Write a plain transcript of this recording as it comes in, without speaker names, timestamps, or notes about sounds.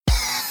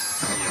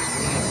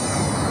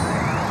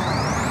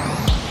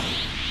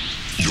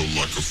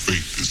The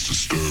fate is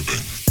disturbing.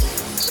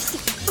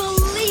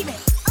 Believe it.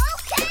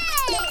 Okay.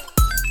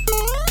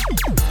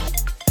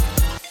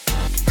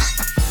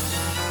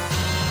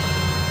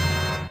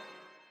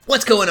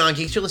 What's going on,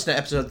 geeks? You're listening to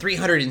episode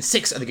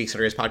 306 of the Geeks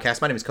Areas podcast.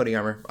 My name is Cody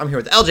Armour. I'm here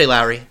with LJ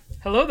Lowry.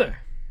 Hello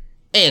there.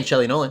 And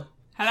Shelley Nolan.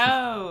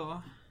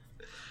 Hello.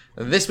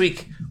 This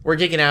week, we're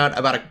geeking out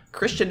about a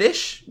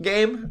Christian-ish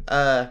game.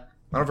 I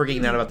don't know if we're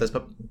geeking out about this,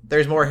 but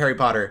there's more Harry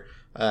Potter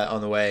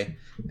on the way.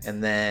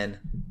 And then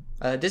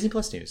Disney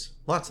Plus news.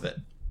 Lots of it.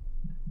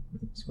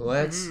 So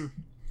let's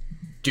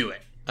do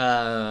it.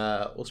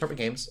 We'll start with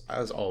games,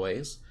 as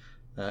always.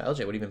 LJ, what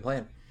have you been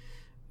playing?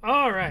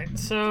 All right.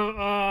 So,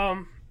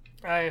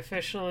 I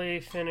officially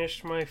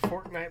finished my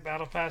Fortnite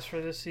Battle Pass for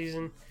this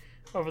season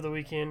over the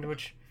weekend,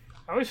 which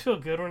I always feel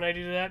good when I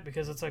do that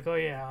because it's like, oh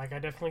yeah, like I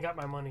definitely got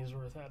my money's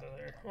worth out of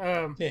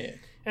there. Yeah.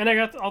 And I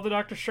got all the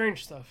Doctor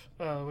Strange stuff,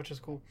 which is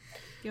cool.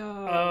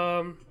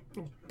 Yo.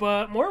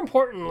 But more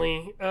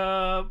importantly,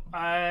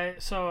 I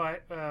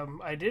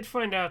did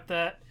find out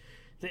that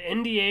the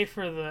NDA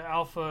for the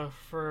alpha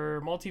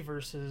for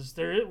Multiverses,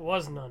 there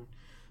was none.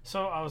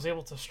 So I was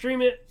able to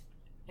stream it,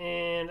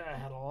 and I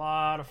had a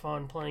lot of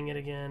fun playing it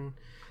again.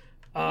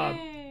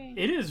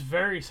 It is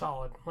very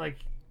solid. Like,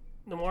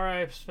 the more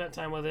I've spent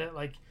time with it,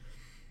 like,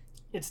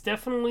 it's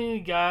definitely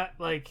got,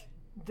 like,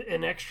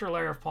 an extra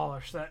layer of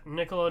polish that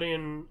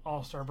Nickelodeon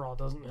All-Star Brawl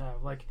doesn't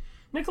have. Like,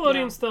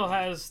 Nickelodeon still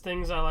has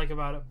things I like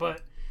about it,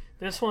 but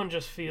this one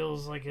just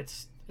feels like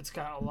it's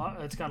got a lot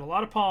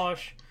of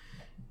polish.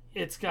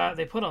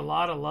 They put a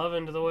lot of love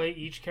into the way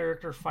each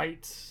character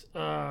fights,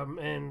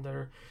 and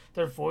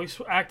their voice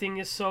acting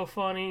is so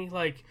funny.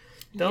 Like,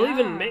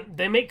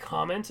 they make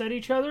comments at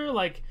each other.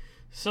 Like,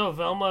 so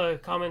Velma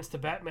comments to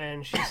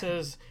Batman. She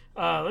says,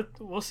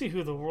 "We'll see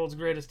who the world's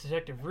greatest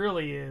detective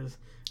really is."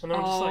 And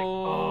I'm just like,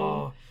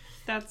 oh,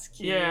 that's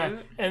cute. yeah.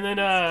 And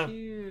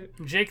then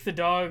Jake the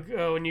dog,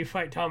 when you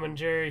fight Tom and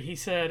Jerry,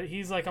 he's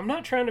like, "I'm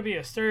not trying to be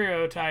a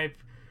stereotype,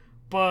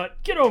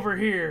 but get over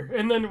here."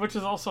 And then, which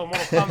is also a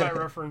Mortal Kombat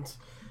reference.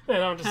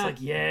 And I'm just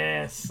like,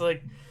 yes,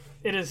 like,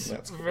 it is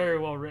very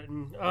well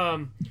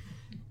written.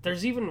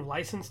 There's even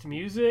licensed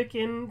music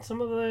in some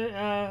of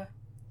the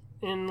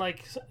in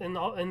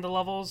the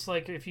levels.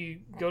 Like, if you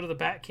go to the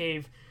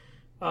Batcave,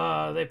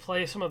 they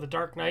play some of the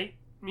Dark Knight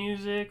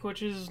music,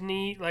 which is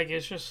neat. Like,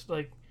 it's just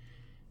like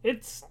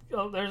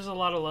there's a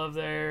lot of love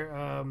there.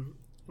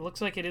 It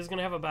looks like it is going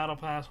to have a battle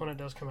pass when it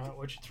does come out,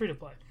 which it's free to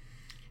play.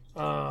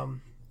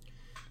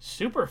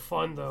 Super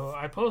fun though.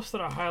 I posted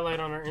a highlight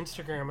on our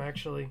Instagram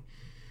actually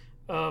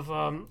of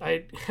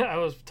I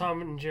was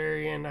Tom and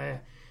Jerry, and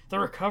the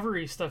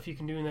recovery stuff you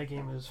can do in that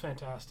game is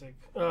fantastic.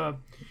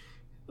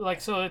 Like,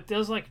 so it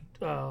does like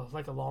a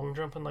long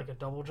jump and like a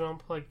double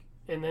jump, like,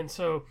 and then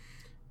so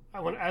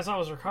as I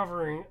was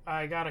recovering,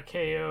 I got a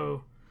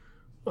KO.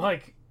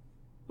 Like,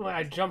 when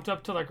I jumped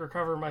up to like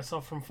recover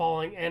myself from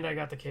falling, and I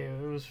got the KO.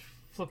 It was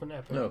flipping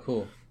epic. Oh,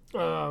 cool.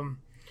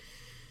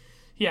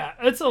 Yeah,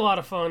 it's a lot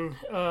of fun.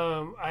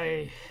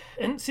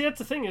 And see, that's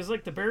the thing, is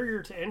like the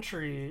barrier to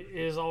entry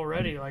is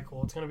already like,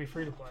 well, it's gonna be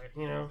free to play,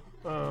 you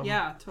know?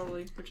 Yeah,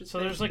 totally. Which is so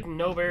there's like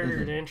no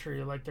barrier to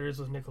entry like there is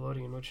with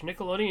Nickelodeon, which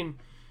Nickelodeon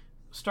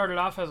started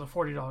off as a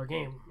 $40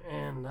 game,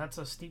 and that's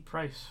a steep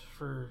price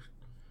for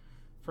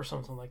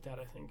something like that,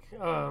 I think.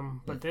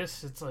 But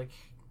this, it's like,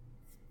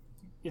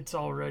 it's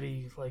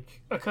already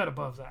like a cut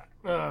above that.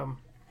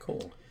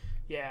 Cool.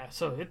 Yeah,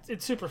 so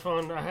it's super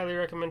fun. I highly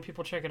recommend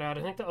people check it out.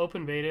 I think the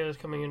open beta is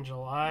coming in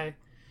July,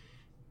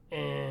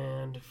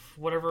 and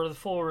whatever the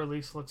full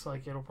release looks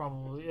like,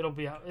 it'll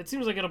be out. It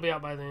seems like it'll be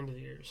out by the end of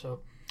the year.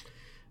 So,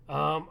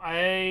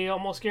 I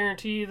almost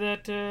guarantee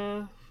that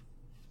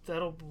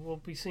we'll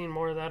be seeing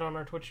more of that on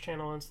our Twitch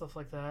channel and stuff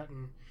like that,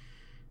 and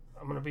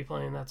I'm gonna be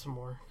playing that some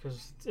more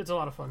because it's a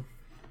lot of fun.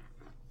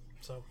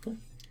 So, cool.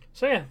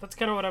 So yeah, that's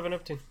kind of what I've been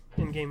up to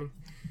in gaming.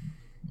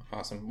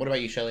 Awesome. What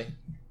about you, Shelley?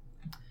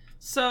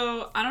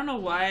 So, I don't know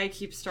why I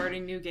keep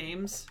starting new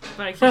games,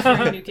 but I keep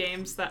starting new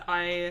games that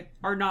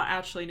are not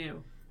actually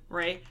new,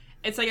 right?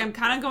 It's like I'm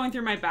kind of going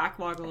through my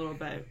backlog a little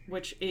bit,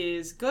 which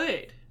is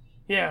good.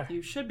 Yeah.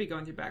 You should be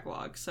going through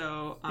backlog.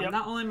 So, Yep.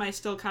 not only am I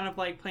still kind of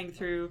like playing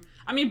through,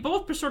 I mean,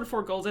 both Persona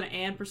 4 Golden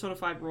and Persona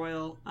 5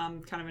 Royal,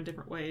 kind of in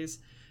different ways.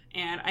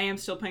 And I am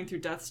still playing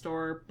through Death's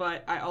Door,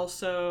 but I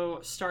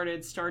also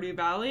started Stardew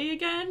Valley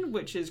again,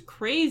 which is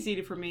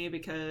crazy for me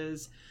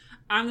because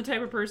I'm the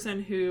type of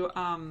person who,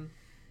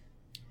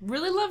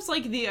 really loves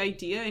like the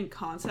idea and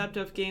concept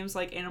of games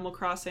like Animal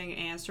Crossing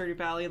and Stardew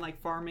Valley and like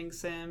farming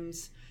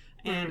sims.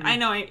 And I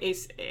know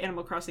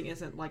Animal Crossing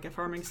isn't like a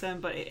farming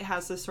sim, but it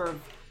has this sort of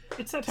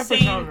It's that type of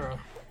genre.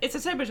 It's a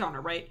type of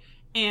genre, right?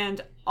 And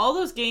all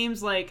those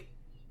games, like,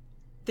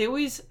 they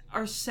always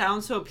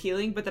sound so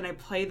appealing, but then I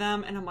play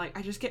them and I'm like,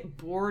 I just get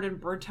bored and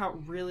burnt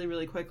out really,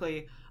 really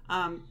quickly.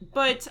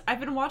 But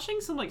I've been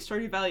watching some like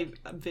Stardew Valley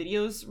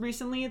videos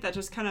recently that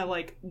just kind of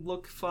like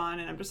look fun,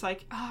 and I'm just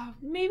like,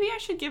 maybe I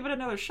should give it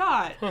another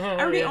shot. I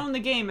already own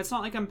the game. It's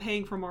not like I'm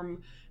paying for more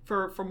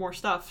for more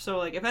stuff. So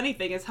like, if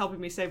anything, it's helping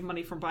me save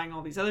money from buying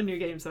all these other new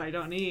games that I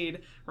don't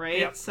need, right?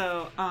 Yep.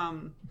 So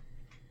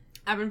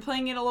I've been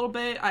playing it a little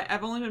bit.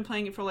 I've only been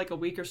playing it for like a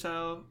week or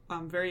so,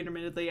 very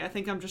intermittently. I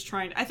think I'm just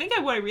trying.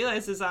 What I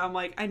realized is that I'm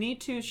like, I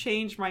need to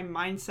change my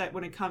mindset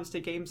when it comes to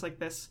games like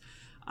this,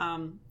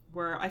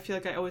 where I feel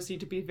like I always need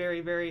to be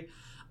very, very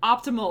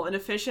optimal and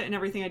efficient in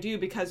everything I do,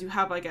 because you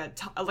have like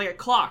a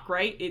clock,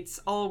 right? It's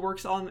all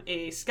works on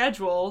a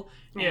schedule,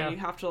 and you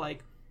have to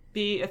like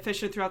be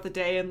efficient throughout the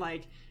day and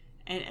like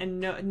and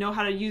know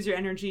how to use your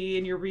energy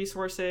and your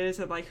resources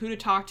and like who to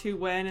talk to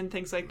when and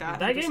things like that.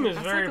 That game is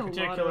very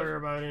particular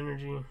about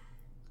energy.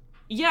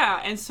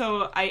 Yeah, and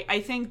so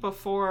I think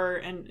before,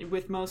 and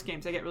with most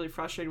games, I get really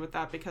frustrated with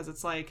that, because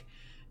it's like,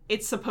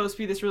 it's supposed to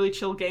be this really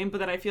chill game, but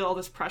then I feel all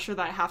this pressure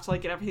that I have to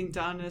like get everything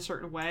done in a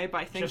certain way.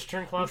 But I think just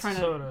drink lots of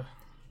soda.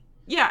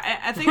 Yeah,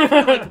 I think I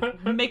have to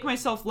like make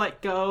myself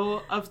let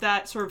go of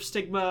that sort of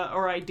stigma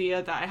or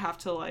idea that I have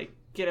to like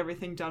get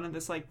everything done in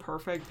this like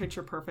perfect,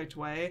 picture perfect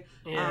way.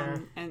 Yeah.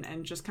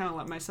 And just kind of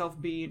let myself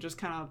be, and just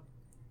kind of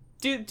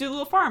do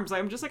little farms. Like,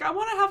 I'm just like, I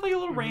want to have like a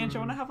little ranch. I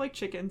want to have like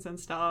chickens and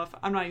stuff.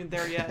 I'm not even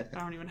there yet. I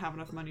don't even have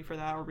enough money for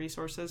that or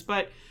resources.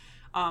 But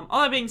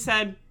all that being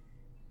said,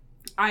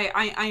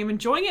 I am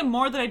enjoying it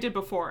more than I did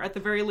before. At the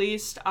very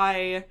least,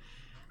 I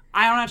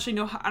don't actually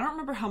know. I don't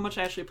remember how much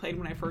I actually played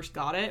when I first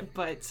got it,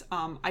 but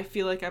I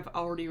feel like I've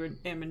already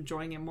am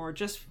enjoying it more,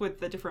 just with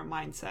the different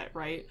mindset,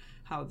 right?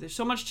 How there's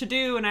so much to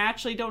do, and I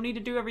actually don't need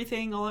to do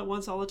everything all at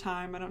once all the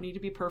time. I don't need to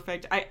be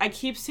perfect. I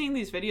keep seeing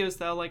these videos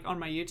though, like on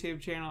my YouTube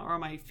channel or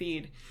on my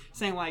feed,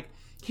 saying like,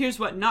 here's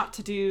what not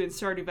to do in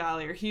Stardew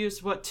Valley, or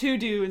here's what to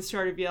do in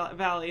Stardew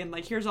Valley, and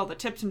like here's all the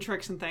tips and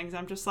tricks and things.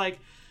 I'm just like,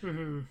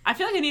 I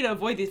feel like I need to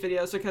avoid these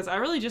videos, because I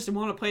really just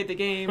want to play the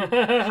game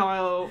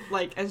how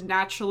like as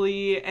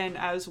naturally and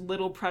as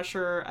little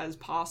pressure as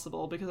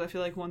possible, because I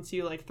feel like once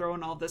you like throw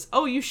in all this,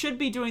 oh, you should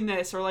be doing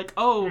this, or like,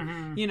 oh,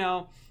 you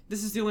know,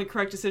 this is the only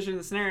correct decision in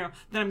the scenario,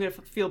 then I'm gonna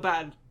feel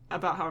bad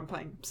about how I'm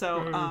playing.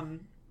 So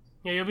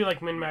yeah, you'll be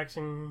like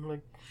min-maxing,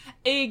 like,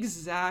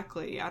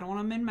 exactly. I don't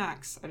want to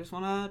min-max. I just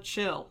want to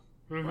chill,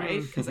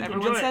 right? Because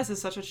everyone says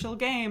it's such a chill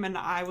game, and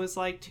I was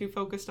like too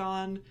focused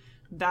on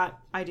that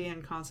idea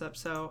and concept.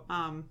 So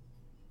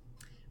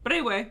but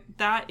anyway,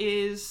 that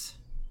is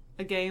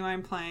a game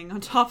I'm playing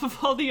on top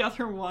of all the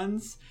other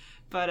ones.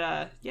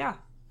 But yeah,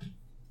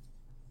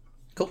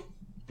 Cool.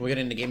 We'll get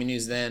into gaming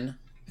news then.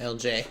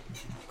 LJ.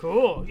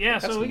 cool. Yeah,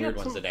 Got so some we weird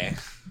got ones some. today.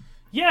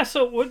 Yeah,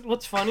 so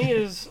what's funny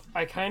is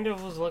I kind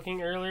of was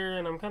looking earlier,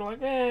 and I'm kind of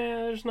like,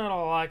 there's not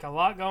a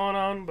lot going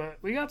on, but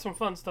we got some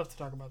fun stuff to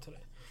talk about today.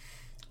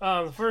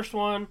 The first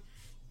one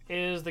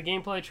is the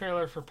gameplay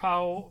trailer for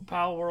Pal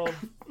World.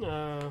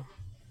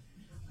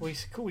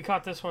 We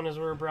caught this one as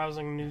we were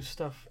browsing news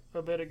stuff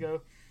a bit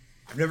ago.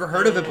 I've never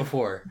heard of it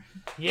before.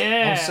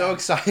 Yeah, I'm so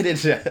excited.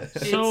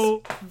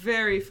 So it's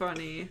very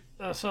funny.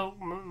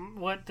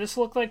 What this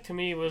looked like to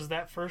me was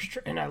that first,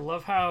 and I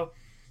love how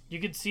you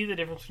could see the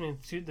difference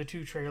between the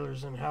two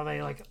trailers and how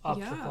they like up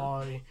the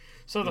quality.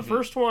 So the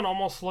first one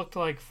almost looked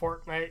like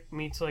Fortnite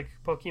meets like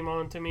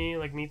Pokemon to me,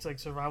 like meets like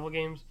survival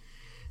games.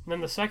 And then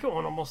the second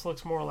one almost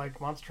looks more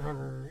like Monster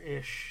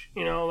Hunter-ish,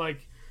 you know,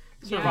 like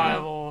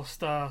survival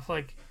stuff,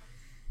 like.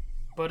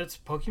 But it's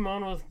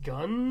Pokemon with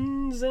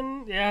guns,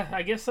 and yeah,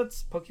 I guess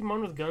that's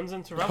Pokemon with guns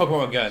and survival.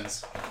 Pokemon with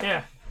guns.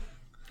 Yeah,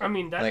 I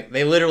mean that. Like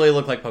they literally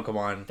look like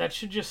Pokemon. That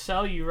should just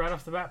sell you right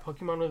off the bat.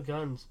 Pokemon with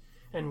guns,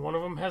 and one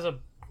of them has a.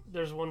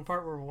 There's one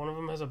part where one of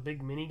them has a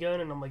big minigun,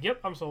 and I'm like, yep,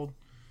 I'm sold.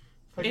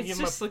 It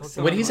just looks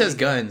so when he says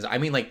guns, I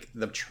mean like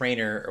the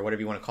trainer or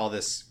whatever you want to call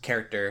this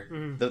character.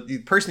 The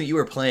person that you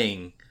were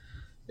playing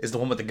is the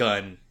one with the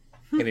gun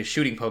and is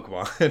shooting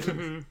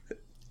Pokemon.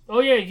 Oh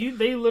yeah,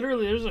 they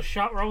literally, there's a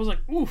shot where I was like,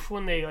 oof,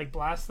 when they like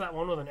blast that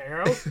one with an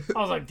arrow. I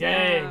was like,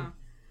 dang. Yeah.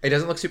 It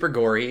doesn't look super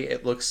gory.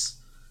 It looks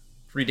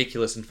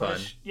ridiculous and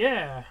fun.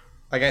 Yeah.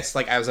 I guess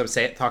like as I'm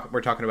saying,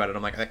 we're talking about it.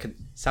 I'm like, that could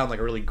sound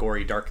like a really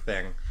gory, dark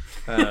thing.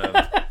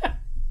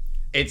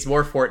 It's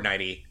more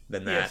Fortnite-y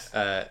than that.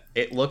 Yes.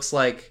 It looks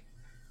like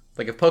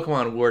if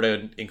Pokemon were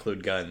to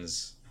include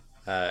guns,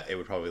 it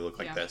would probably look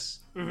like this.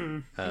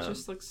 It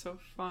just looks so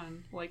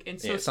fun, like, and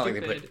so it's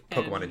stupid. not like they put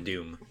Pokemon in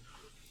Doom.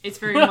 It's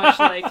very much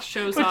like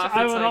shows Which off.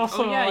 I It's would like,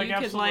 also, oh yeah, like, you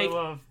could absolutely like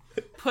love.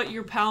 put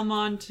your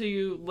Palmon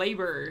to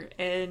labor,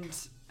 and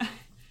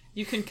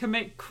you can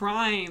commit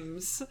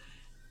crimes,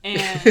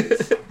 and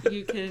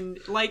you can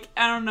like,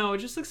 I don't know, it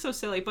just looks so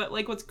silly. But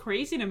like, what's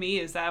crazy to me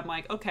is that I'm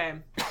like, okay,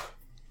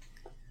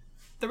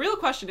 the real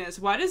question is,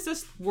 why does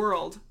this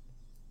world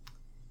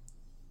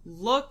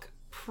look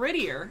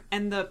prettier,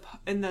 and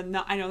I know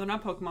they're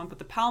not Pokemon, but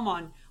the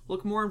Palmon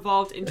look more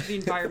involved into the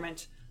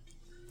environment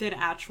than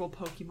actual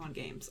Pokemon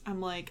games? I'm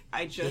like,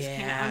 I just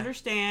can't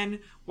understand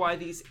why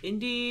these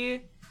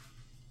indie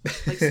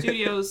like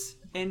studios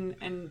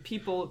and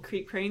people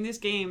creating these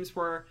games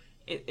where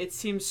it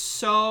seems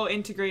so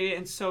integrated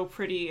and so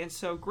pretty and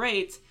so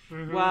great,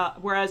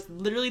 whereas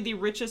literally the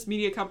richest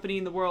media company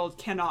in the world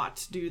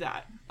cannot do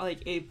that.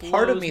 Like, it blows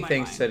Part of me my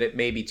thinks mind. that it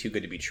may be too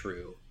good to be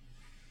true.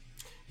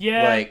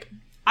 Yeah. Like,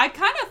 I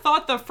kind of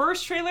thought the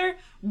first trailer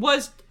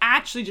was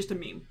actually just a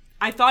meme.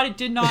 I thought it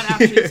did not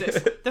actually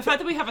exist. The fact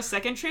that we have a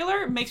second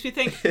trailer makes me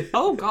think,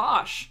 oh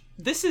gosh,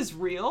 this is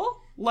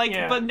real. Like,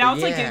 Yeah. but now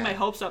it's like Yeah. getting my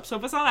hopes up. So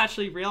if it's not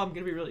actually real, I'm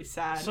gonna be really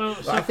sad. So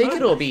I think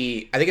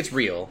I think it's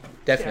real,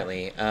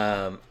 definitely.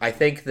 I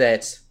think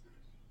that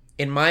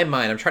in my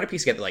mind, I'm trying to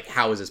piece together like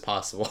how is this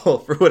possible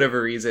for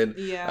whatever reason.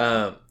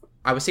 Yeah.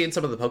 I was seeing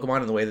some of the Pokemon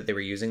and the way that they were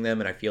using them,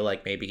 and I feel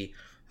like maybe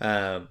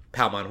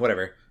Palmon,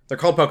 whatever they're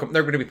called, Pokemon.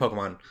 They're going to be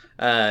Pokemon.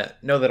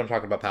 Know that I'm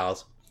talking about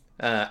pals.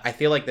 I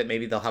feel like that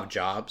maybe they'll have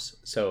jobs,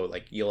 so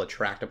like you'll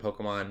attract a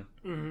Pokemon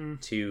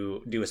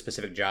to do a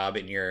specific job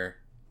in your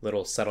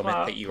little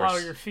settlement that you plow are.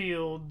 your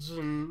fields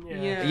and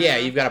Yeah. Yeah,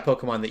 you've got a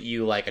Pokemon that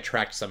you like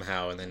attract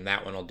somehow, and then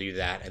that one will do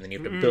that, and then you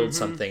have to build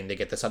something to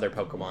get this other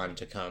Pokemon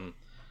to come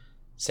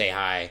say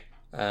hi.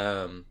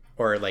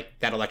 Or like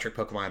that electric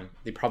Pokemon,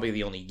 probably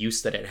the only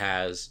use that it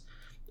has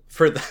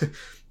for the.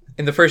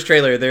 In the first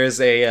trailer, there's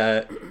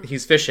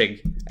he's fishing,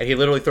 and he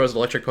literally throws an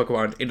electric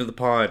Pokemon into the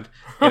pond,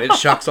 and it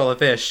shocks all the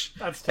fish.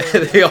 That's And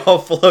terrible. they all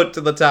float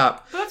to the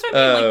top. But that's what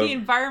I mean, like the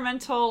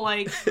environmental,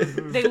 like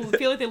they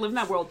feel like they live in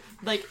that world.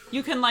 Like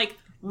you can like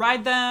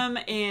ride them,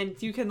 and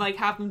you can like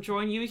have them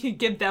join you. You can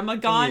give them a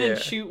gun Yeah. and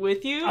shoot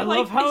with you. I like,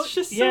 love how it's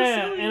just so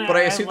silly. and But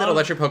I assume that love-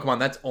 electric Pokemon,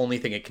 that's the only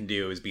thing it can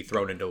do is be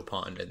thrown into a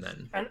pond, and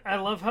then And I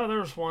love how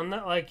there's one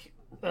that like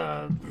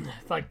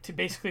to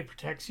basically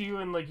protects you,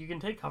 and like you can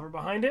take cover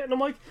behind it, and I'm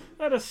like,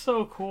 that is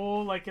so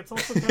cool. Like it's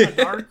also kind of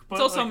dark, but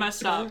It's also like,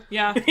 messed cool. up.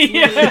 Yeah.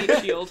 Yeah. Literally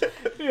heat shield.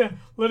 Yeah,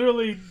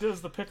 literally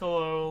does the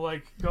Piccolo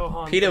like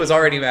Gohan. PETA was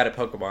already mad at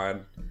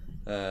Pokemon.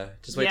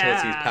 Just wait till it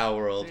sees Yeah. Power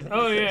World.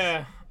 Oh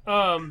yeah.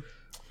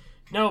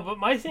 No, but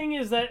my thing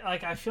is that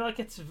like I feel like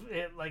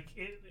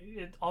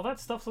it all that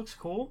stuff looks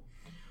cool,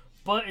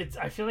 but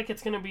I feel like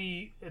it's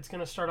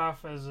gonna start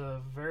off as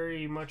a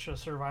very much a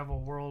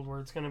survival world where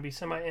it's gonna be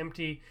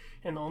semi-empty,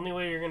 and the only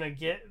way you're gonna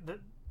get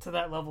to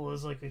that level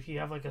is like if you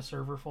have like a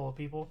server full of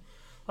people.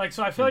 Like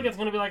so, I feel like it's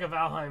gonna be like a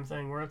Valheim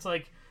thing where it's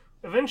like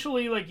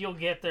eventually like you'll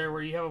get there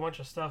where you have a bunch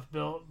of stuff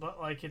built, but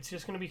like it's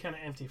just gonna be kind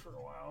of empty for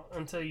a while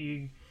until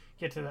you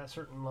get to that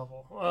certain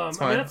level. It's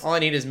fine. All I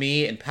need is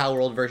me and Power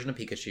World version of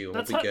Pikachu, and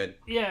we'll be how, good.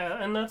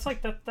 Yeah, and that's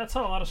like that's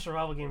how a lot of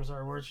survival games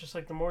are, where it's just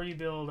like the more you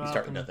build You up.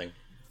 start with and- nothing.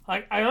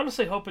 I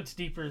honestly hope it's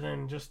deeper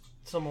than just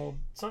the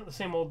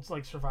same old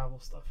like survival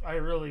stuff. I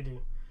really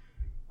do.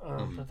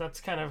 But that's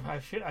kind of I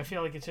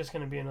feel like it's just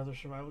going to be another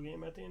survival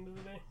game at the end of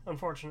the day.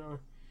 Unfortunately.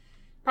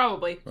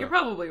 Probably. You're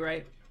probably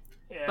right.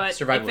 Yeah. But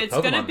Survival if with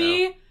it's gonna Pokemon,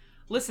 be,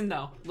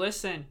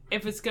 listen.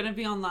 If it's gonna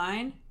be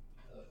online,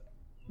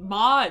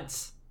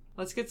 mods.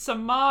 Let's get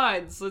some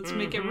mods. Let's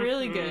make it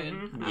really good. I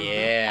don't know.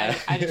 Yeah.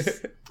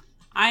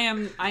 I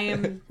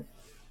am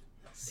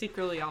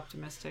secretly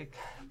optimistic.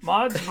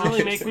 Mods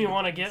really make me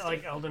want to get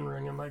like Elden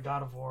Ring and like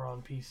God of War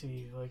on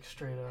PC, like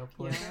straight up.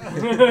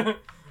 Like,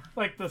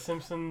 like the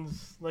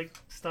Simpsons like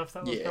stuff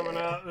that was coming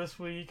out this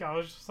week. I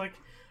was just like,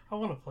 I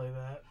want to play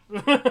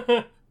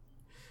that.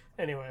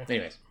 Anyway.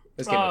 Anyways,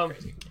 this game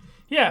looks crazy.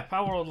 Yeah,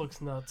 Power World looks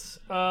nuts.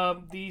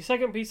 The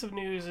second piece of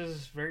news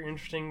is very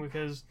interesting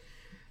because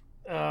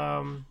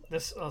some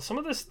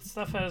of this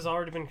stuff has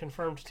already been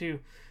confirmed too.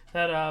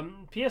 That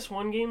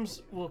PS1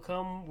 games will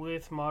come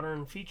with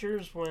modern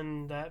features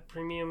when that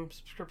premium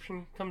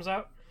subscription comes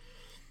out.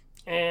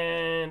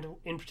 And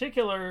in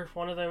particular,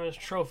 one of them is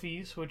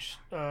trophies, which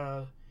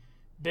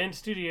Bend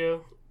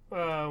Studio,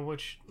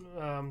 which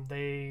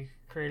they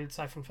created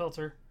Siphon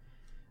Filter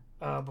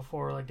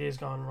before like Days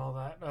Gone and all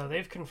that.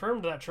 They've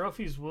confirmed that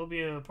trophies will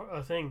be a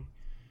thing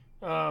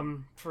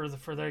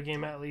for their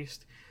game at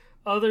least.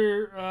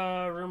 Other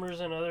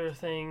rumors and other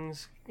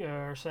things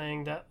are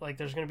saying that like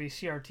there's going to be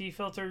CRT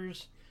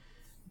filters.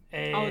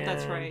 And, Oh,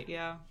 that's right.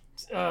 Yeah,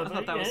 I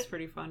thought that was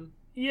pretty fun.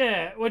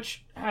 Yeah,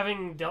 which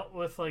having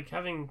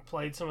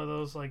played some of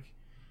those like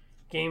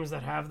games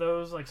that have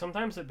those, like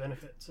sometimes it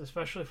benefits,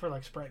 especially for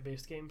like sprite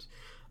based games.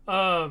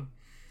 And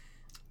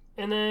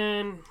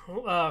then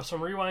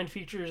some rewind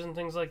features and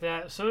things like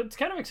that. So it's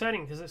kind of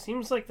exciting because it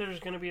seems like there's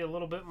going to be a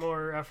little bit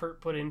more effort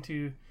put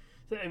into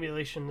the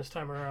emulation this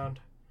time around.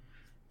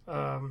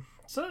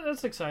 So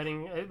that's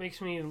exciting. It makes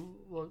me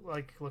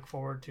look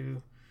forward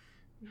to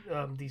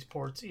these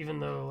ports, even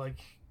though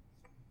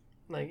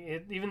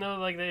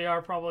they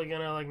are probably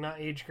gonna like not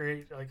age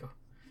great. Like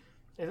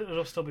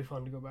it'll still be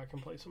fun to go back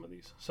and play some of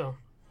these. So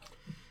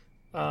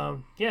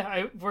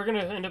we're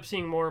gonna end up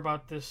seeing more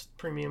about this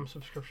premium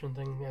subscription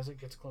thing as it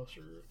gets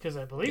closer, because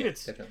I believe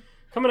it's Definitely.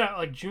 coming out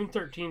like June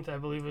 13th. I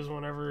believe is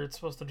whenever it's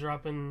supposed to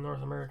drop in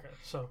North America.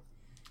 So.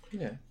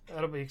 Yeah.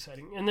 That'll be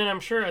exciting. And then I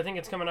think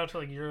it's coming out to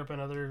like Europe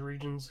and other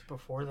regions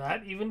before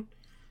that even.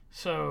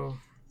 So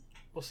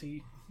we'll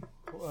see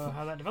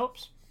how that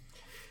develops.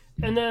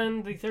 And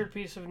then the third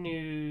piece of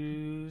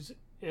news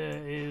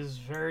is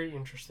very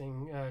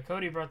interesting.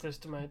 Cody brought this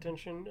to my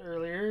attention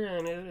earlier,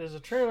 and it is a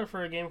trailer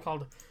for a game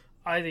called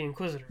I the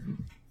Inquisitor.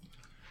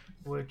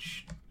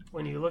 Which,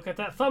 when you look at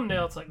that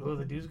thumbnail, it's like, oh,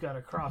 the dude's got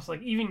a cross.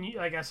 Like even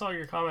like I saw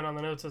your comment on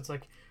the notes. It's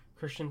like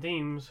Christian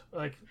themes,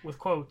 like with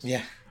quotes.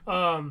 Yeah.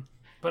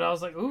 But I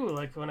was like, ooh,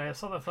 like when I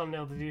saw the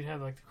thumbnail, the dude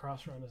had like the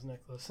cross around his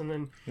necklace, and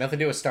then Nothing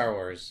to do with Star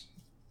Wars.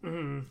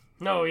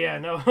 no, yeah,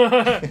 no.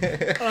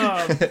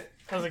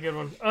 That was a good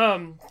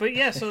one. But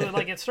yeah, so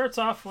like it starts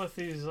off with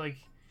these like,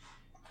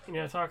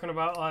 talking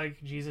about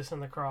like Jesus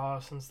and the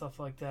cross and stuff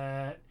like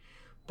that.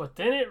 But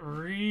then it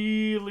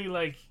really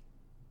like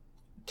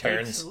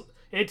Turns.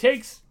 it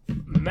takes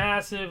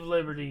massive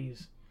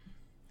liberties,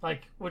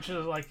 like which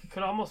is like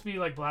could almost be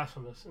like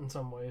blasphemous in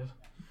some ways.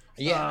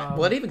 Yeah.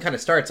 Well, it even kind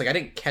of starts like I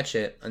didn't catch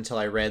it until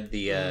I read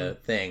the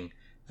thing.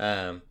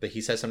 But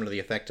he says something to the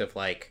effect of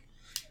like,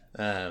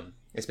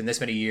 it's been this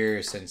many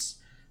years since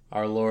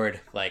our Lord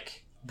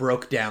like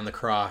broke down the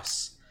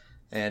cross,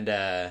 and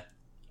I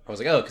was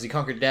like, oh, because he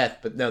conquered death.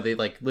 But no, they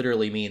like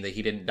literally mean that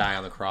he didn't die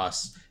on the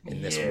cross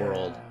in this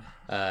world.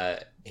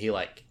 He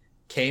like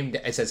came.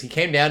 It says he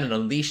came down and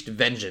unleashed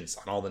vengeance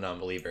on all the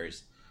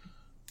non-believers.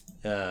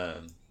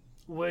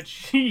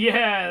 Which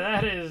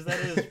that is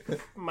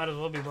might as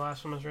well be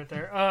blasphemous right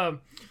there.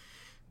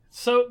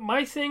 So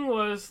my thing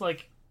was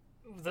like,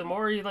 the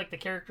more the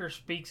character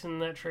speaks in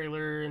that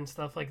trailer and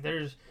stuff, like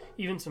there's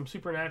even some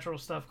supernatural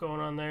stuff going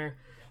on there.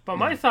 But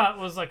my thought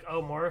was like, oh,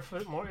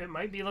 it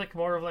might be like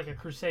more of like a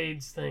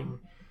Crusades thing,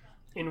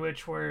 in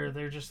which where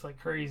they're just like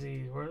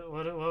crazy.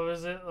 What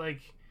was it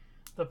like?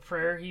 The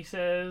prayer he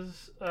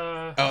says.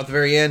 At the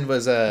very end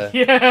was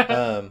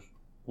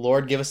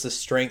Lord, give us the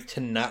strength to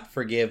not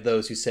forgive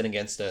those who sin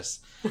against us.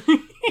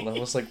 And I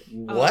was like,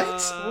 what?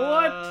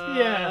 What?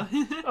 Yeah.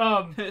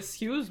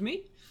 Excuse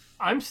me?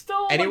 I'm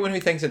still... Anyone who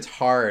thinks it's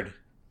hard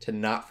to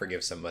not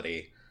forgive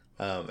somebody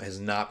has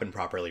not been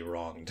properly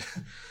wronged.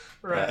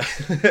 Right.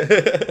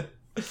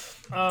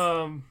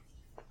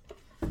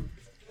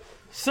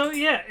 So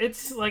yeah,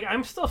 it's like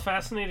I'm still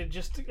fascinated.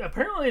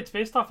 Apparently it's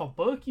based off a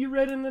book you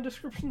read in the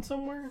description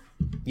somewhere.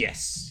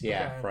 Yes.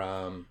 Yeah. Okay.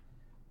 From...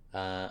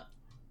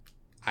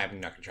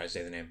 I'm not gonna try to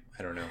say the name.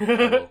 I don't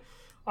know.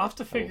 I'll have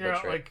to find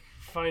out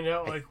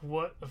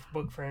what the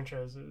book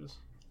franchise is.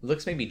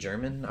 Looks maybe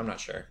German. I'm not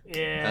sure.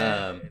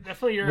 Yeah,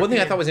 definitely European. One thing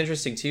I thought was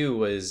interesting too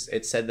was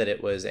it said that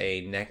it was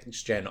a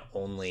next gen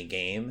only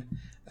game,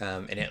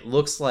 and it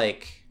looks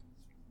like,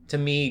 to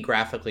me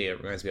graphically, it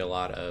reminds me a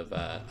lot of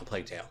a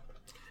Plague Tale.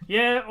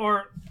 Yeah,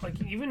 or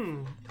like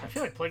even I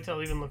feel like Plague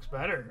Tale even looks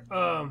better.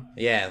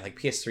 Yeah, like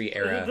PS3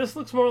 era. This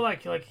looks more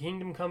like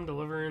Kingdom Come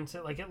Deliverance.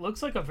 Like it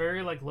looks like a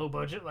very like low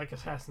budget like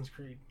Assassin's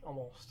Creed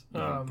almost.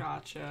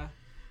 Gotcha.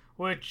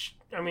 Which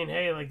I mean,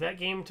 hey, like that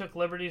game took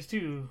liberties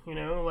too.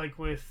 Like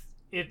with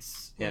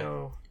its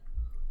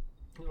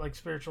like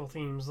spiritual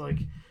themes, like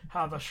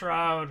how the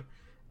shroud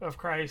of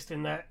Christ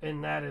in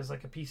that is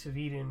like a piece of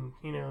Eden.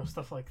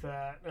 Stuff like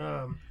that.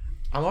 I'm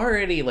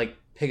already like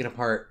picking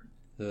apart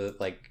the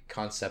like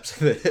concepts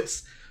of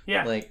this.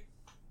 Yeah. Like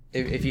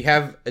if you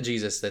have a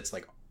Jesus that's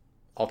like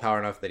all power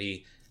enough that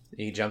he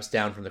jumps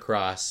down from the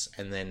cross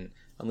and then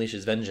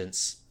unleashes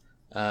vengeance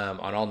on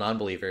all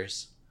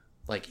non-believers,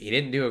 like he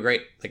didn't do a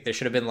great, like there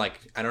should have been like,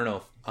 I don't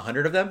know,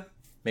 100 of them,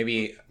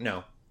 maybe.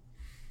 No,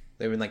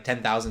 there have been like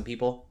 10,000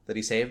 people that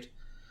he saved.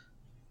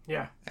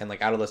 Yeah. And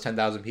like out of those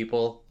 10,000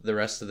 people, the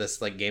rest of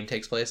this like game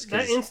takes place.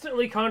 That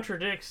instantly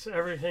contradicts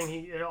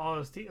everything all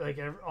his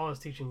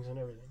teachings and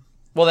everything.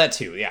 Well, that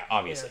too, yeah,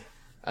 obviously.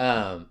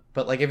 Yeah.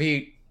 But like, if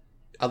he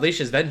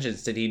unleashes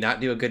vengeance, did he not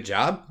do a good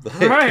job?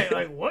 Right,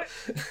 like what?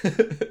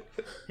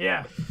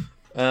 Yeah.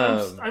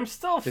 I'm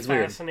still it's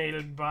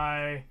fascinated weird.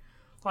 by,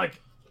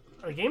 like,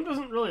 the game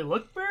doesn't really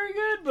look very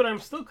good, but I'm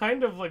still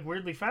kind of like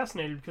weirdly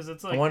fascinated because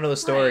it's like I want to know the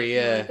story.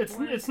 Yeah,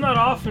 it's not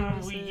often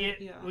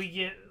we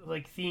get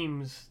like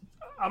themes.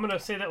 I'm gonna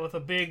say that with a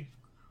big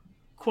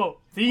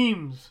quote: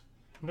 themes.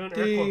 I'm doing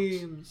air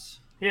quotes.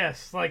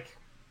 Yes, like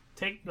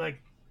take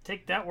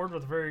that word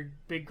with a very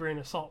big grain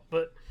of salt,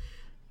 but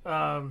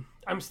I'm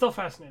still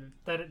fascinated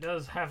that it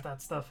does have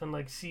that stuff and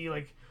like see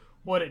like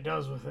what it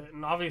does with it,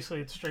 and obviously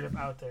it's straight up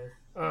out there.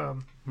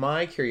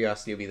 My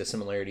curiosity would be the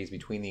similarities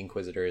between the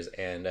Inquisitors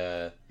and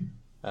the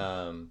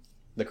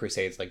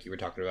Crusades, like you were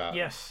talking about.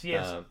 Yes,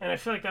 and I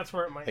feel like that's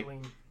where it might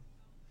lean.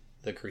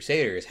 The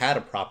Crusaders had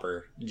a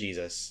proper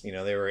Jesus. They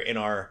were in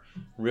our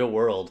real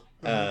world,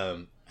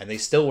 and they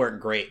still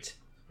weren't great.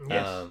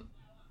 Yes.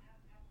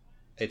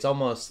 It's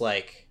almost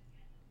like,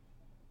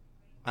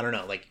 I don't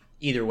know, like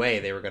either way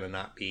they were going to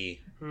not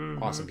be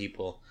awesome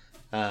people.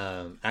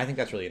 I think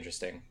that's really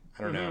interesting.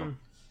 I don't know.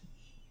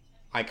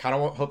 I kind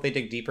of hope they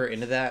dig deeper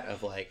into that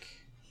of like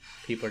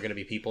people are going to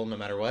be people no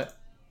matter what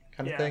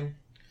kind of thing.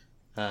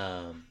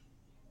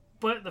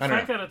 But the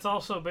fact that it's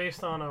also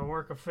based on a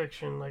work of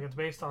fiction, like it's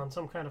based on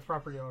some kind of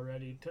property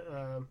already,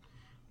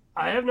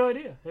 I have no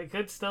idea. It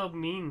could still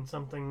mean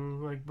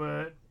something, like,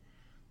 but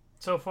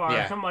so far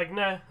I'm like,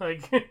 nah,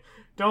 like,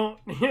 don't.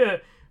 Yeah,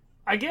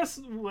 I guess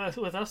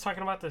with us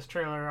talking about this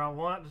trailer, I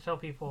want to tell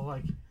people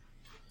like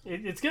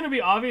it's going to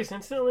be obvious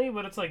instantly,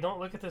 but it's like don't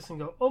look at this and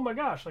go, oh my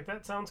gosh, like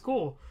that sounds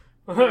cool.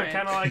 Right.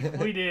 Kind of like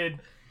we did,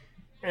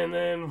 and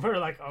then we're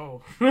like,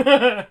 oh.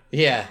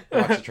 Yeah,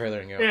 watch the trailer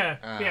and go.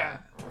 Yeah.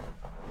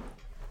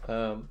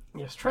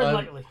 Yes, tread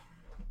lightly.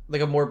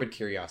 Like a morbid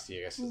curiosity,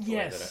 I guess. Is the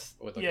yes. way that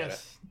I would look at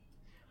it.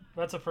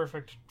 That's a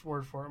perfect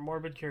word for it.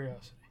 Morbid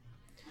curiosity.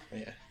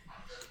 Yeah.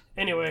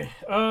 Anyway,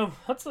 that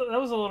was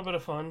a little bit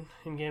of fun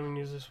in gaming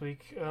news this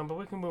week, but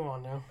we can move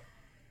on now.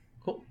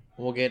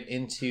 we'll get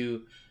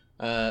into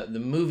the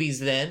movies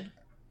then.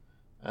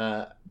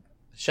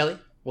 Shelly,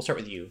 we'll start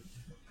with you.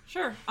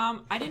 Sure.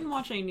 I didn't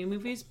watch any new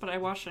movies, but I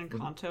watched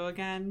Encanto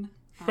again.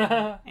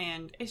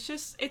 And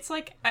it's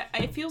like,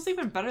 it feels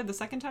even better the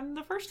second time than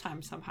the first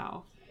time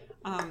somehow.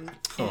 And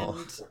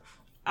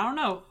I don't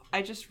know. I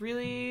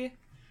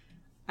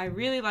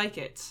really like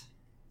it.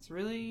 It's a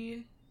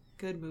really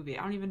good movie.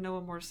 I don't even know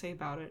what more to say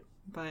about it,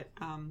 but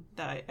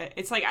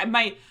it's like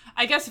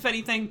I guess if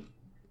anything,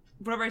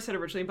 whatever I said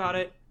originally about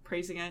it,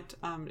 praising it,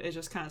 it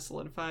just kind of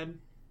solidified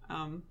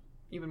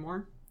even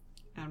more.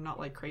 And I'm not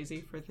like crazy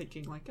for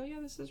thinking like, oh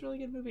yeah, this is a really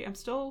good movie. I'm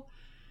still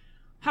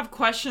have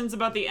questions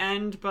about the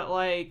end, but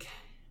like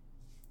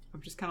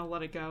I'm just kind of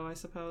let it go, I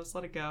suppose.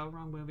 Let it go.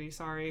 Wrong movie.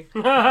 Sorry.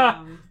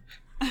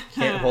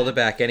 Can't hold it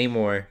back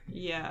anymore.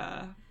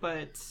 Yeah,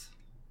 but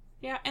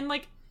yeah, and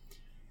like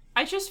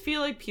I just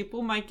feel like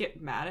people might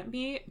get mad at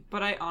me,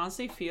 but I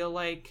honestly feel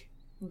like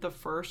the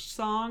first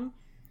song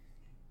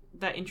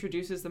that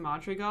introduces the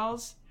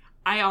Madrigals,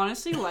 I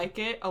honestly like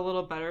it a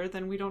little better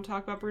than We Don't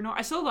Talk About Bruno.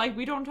 I still like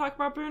We Don't Talk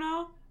About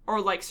Bruno,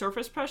 or like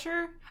Surface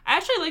Pressure. I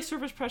actually like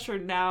Surface Pressure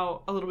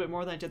now a little bit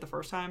more than I did the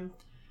first time.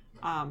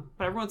 But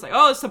everyone's like,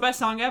 oh, it's the best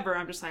song ever.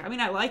 I'm just like, I mean,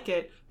 I like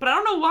it, but I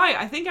don't know why.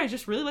 I think I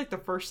just really like the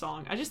first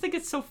song. I just think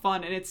it's so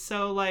fun, and it's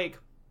so like,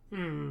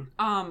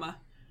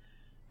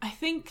 I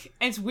think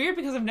it's weird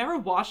because I've never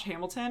watched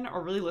Hamilton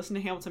or really listened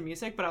to Hamilton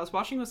music, but I was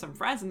watching with some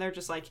friends and they're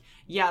just like,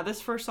 yeah, this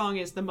first song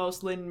is the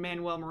most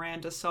Lin-Manuel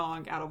Miranda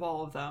song out of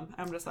all of them.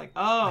 And I'm just like,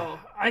 oh.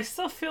 I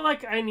still feel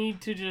like I need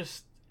to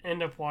just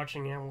end up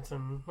watching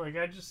Hamilton. Like,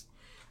 it's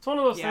one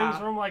of those things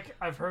where I'm like,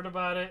 I've heard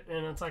about it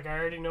and it's like, I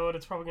already know what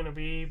it's probably going to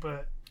be,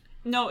 but.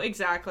 No,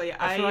 exactly.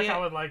 I feel like I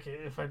would like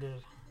it if I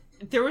did.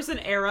 There was an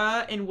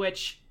era in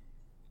which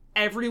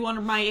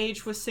everyone my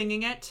age was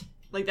singing it.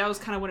 Like, that was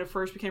kind of when it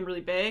first became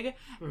really big.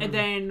 Mm-hmm. And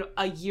then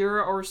a year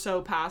or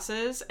so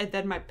passes, and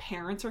then my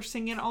parents are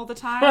singing all the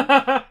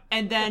time.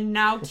 And then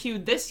now cue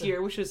this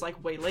year, which is,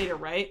 like, way later,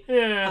 right?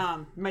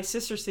 Yeah. My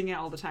sister's singing it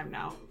all the time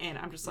now. And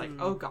I'm just like,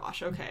 oh,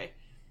 gosh, okay.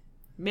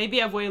 Maybe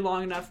I've waited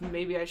long enough.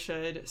 Maybe I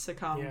should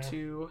succumb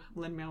to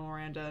Lin-Manuel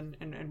Miranda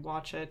and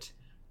watch it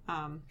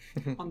on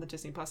the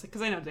Disney Plus.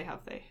 Because I know they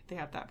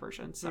have that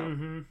version,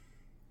 so...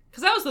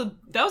 Because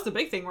that was the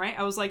big thing, right?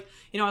 I was like,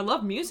 I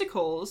love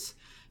musicals,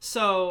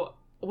 so...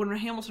 When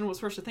Hamilton was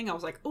first a thing, I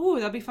was like, "Ooh,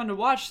 that'd be fun to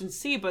watch and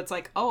see." But it's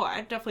like, "Oh,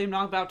 I definitely am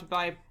not about to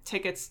buy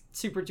tickets,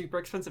 super duper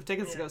expensive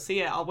tickets to go see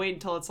it. I'll wait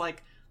until it's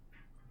like,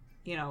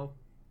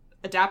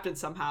 adapted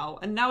somehow."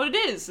 And now it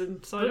is,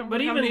 and so I don't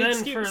really have any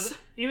excuse.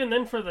 Even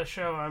then for the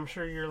show, I'm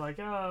sure you're like,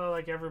 "Oh,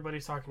 like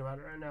everybody's talking about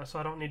it right now, so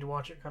I don't need to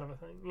watch it," kind of a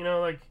thing.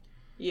 Like.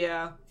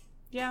 Yeah,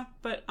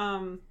 but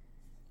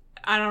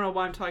I don't know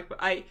why I'm talking, but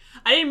I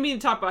didn't mean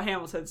to talk about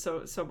Hamilton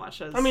so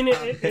much as. I mean,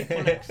 it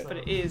connects,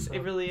 but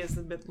it really is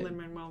the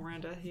Lin-Manuel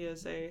Miranda. He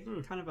is a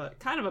kind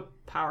of a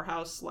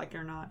powerhouse, like it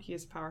or not. He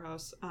is a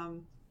powerhouse.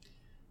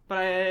 But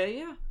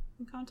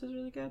Encanto is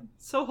really good.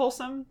 So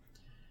wholesome.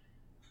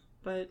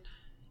 But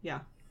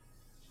yeah.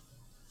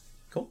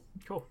 Cool.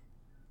 What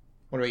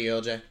about you,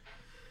 LJ?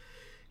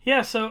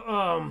 Yeah. So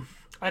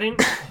I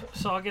didn't.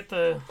 So I'll get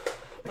the.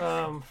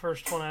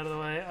 First one out of the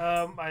way.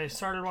 I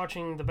started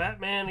watching The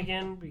Batman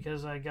again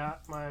because I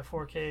got my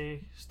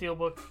 4K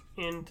Steelbook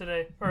in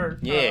today or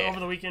over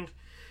the weekend.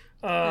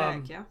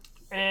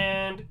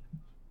 And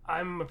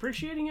I'm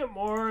appreciating it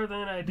more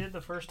than I did the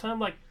first time.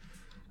 Like,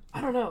 I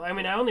don't know. I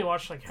mean, I only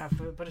watched like half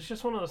of it, but it's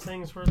just one of those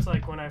things where it's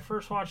like when I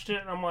first watched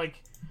it, I'm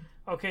like,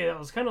 okay, that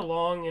was kind of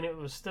long and it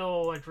was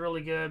still like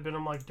really good, but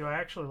I'm like, do I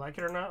actually like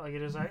it or not? Like,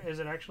 is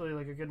it actually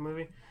like a good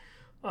movie?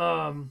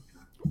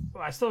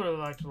 I still really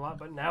liked it a lot,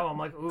 but now I'm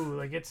like, ooh,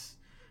 like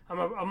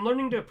I'm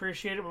learning to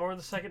appreciate it more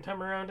the second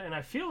time around, and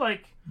I feel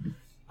like,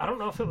 I don't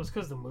know if it was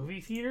because the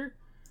movie theater,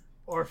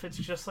 or if it's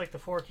just like the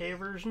 4K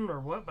version or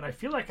what, but I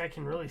feel like I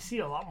can really see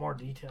a lot more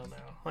detail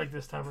now, like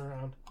this time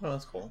around. Oh,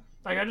 that's cool.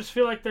 Like, I just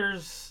feel like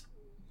there's,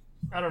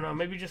 I don't know,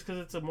 maybe just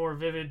because it's a more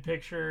vivid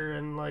picture,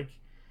 and like,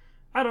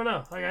 I don't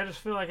know, like I just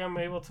feel like I'm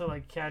able to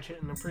like catch it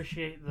and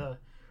appreciate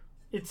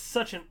it's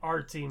such an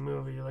artsy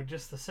movie, like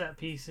just the set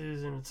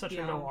pieces, and it's such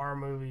a noir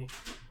movie.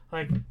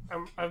 Like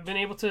I've been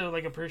able to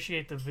like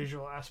appreciate the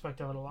visual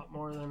aspect of it a lot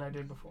more than I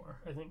did before,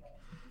 I think.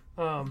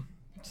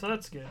 So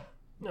that's good.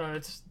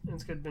 It's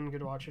good. Been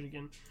good to watch it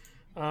again.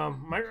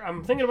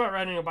 I'm thinking about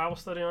writing a Bible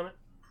study on it,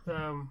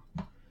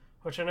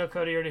 which I know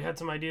Cody already had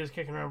some ideas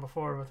kicking around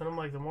before. But then I'm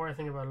like, the more I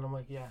think about it, I'm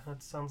like, yeah,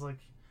 that sounds like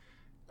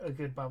a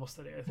good Bible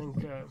study. I think.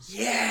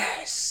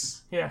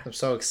 Yes. Yeah. I'm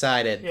so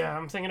excited. Yeah,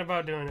 I'm thinking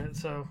about doing it.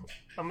 So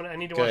I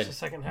need to watch the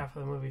second half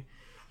of the movie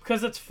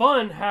because it's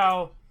fun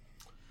how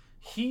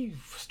he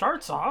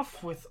starts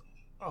off with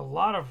a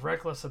lot of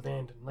reckless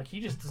abandon. Like he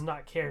just does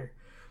not care.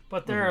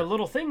 But there are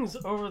little things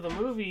over the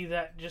movie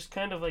that just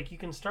kind of like you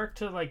can start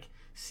to like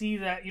see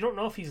that you don't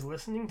know if he's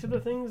listening to the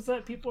things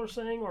that people are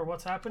saying or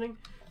what's happening,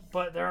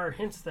 but there are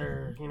hints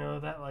there,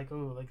 that like,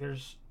 oh, like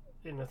there's,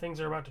 things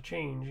are about to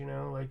change,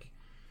 like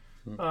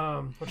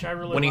which I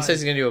really When he like. says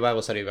he's going to do a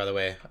Bible study, by the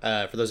way,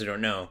 for those who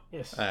don't know,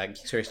 Yes.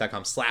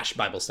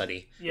 geekseries.com/Bible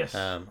study. Yes.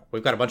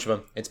 We've got a bunch of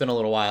them. It's been a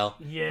little while.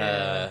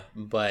 Yeah.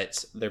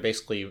 But they're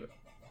basically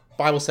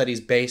Bible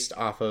studies based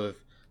off of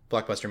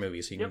blockbuster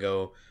movies. So you can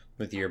go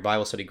with your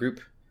Bible study group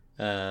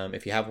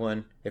if you have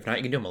one. If not,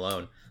 you can do them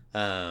alone.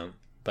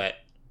 But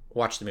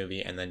watch the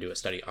movie and then do a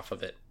study off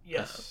of it.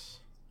 Yes.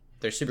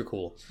 They're super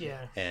cool.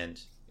 Yeah. And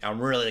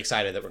I'm really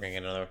excited that we're going to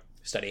get another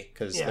study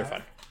because they're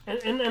fun.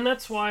 And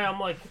that's why I'm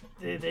like,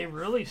 they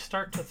really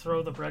start to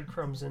throw the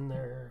breadcrumbs in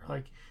there.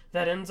 Like,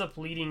 that ends up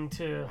leading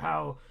to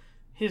how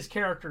his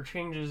character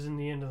changes in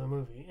the end of the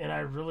movie. And I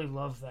really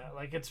love that.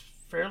 Like, it's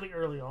fairly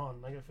early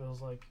on, like, it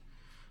feels like.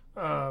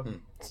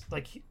 It's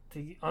like,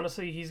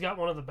 honestly, he's got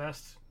one of the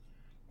best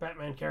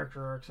Batman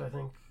character arcs, I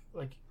think,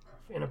 like,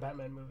 in a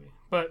Batman movie.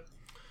 But,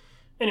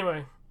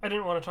 anyway, I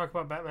didn't want to talk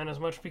about Batman as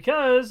much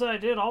because I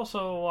did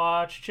also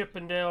watch Chip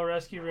and Dale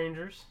Rescue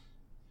Rangers.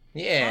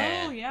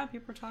 Yeah. Oh, yeah,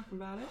 people are talking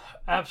about it.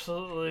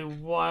 Absolutely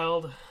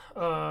wild.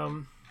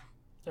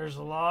 There's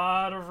a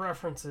lot of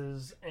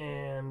references,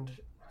 and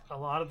a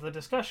lot of the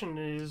discussion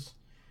is,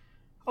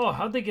 oh,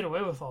 how'd they get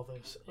away with all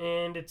this?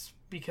 And it's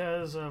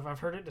because of, I've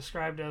heard it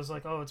described as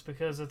like, oh, it's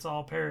because it's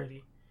all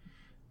parody.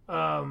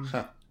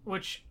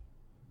 Which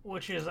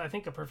is, I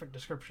think, a perfect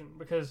description,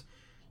 because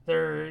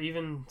there are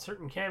even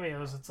certain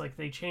cameos, it's like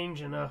they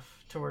change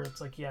enough to where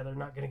it's like, yeah, they're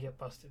not going to get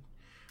busted.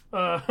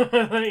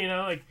 You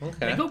know, like,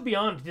 they go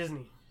beyond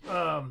Disney.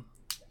 And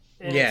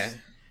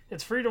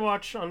it's free to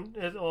watch on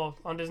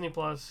Disney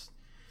Plus.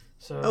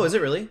 So Oh, is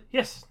it really?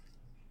 yes,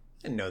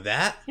 I didn't know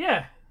that.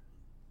 yeah,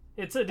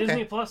 it's a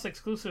Disney Plus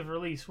exclusive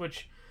release,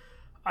 which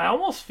I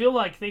almost feel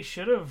like they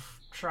should have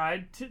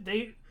tried to.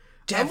 They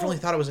Definitely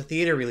thought it was a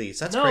theater release.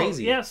 That's no,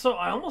 crazy. yeah. So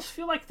I almost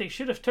feel like they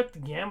should have took the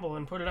gamble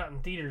and put it out in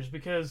theaters,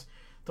 because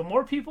the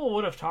more people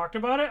would have talked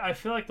about it, I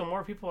feel like the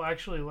more people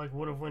actually like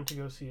would have went to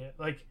go see it.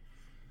 Like,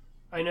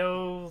 I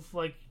know,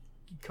 like,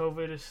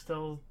 COVID is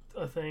still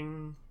a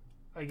thing,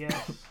 I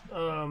guess.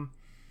 I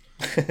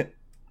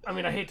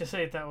mean, I hate to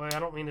say it that way. I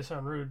don't mean to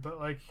sound rude, but,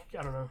 like,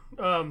 I don't know.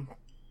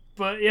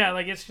 But, yeah,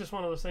 like, it's just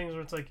one of those things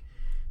where it's, like,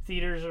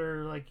 theaters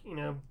are, like, you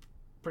know,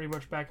 pretty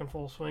much back in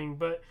full swing.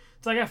 But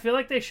it's, like, I feel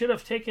like they should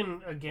have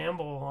taken a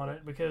gamble on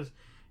it, because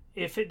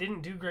if it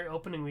didn't do great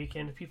opening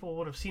weekend, people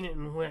would have seen it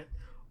and went,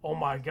 oh,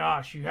 my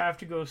gosh, you have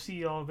to go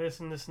see all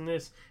this and this and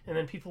this. And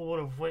then people would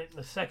have went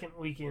the second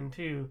weekend,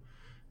 too,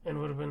 and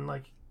would have been,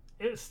 like,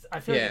 I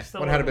feel like it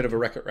still one had a bit of a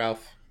Wreck-It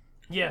Ralph.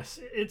 Yes,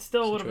 it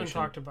still would have been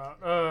situation. talked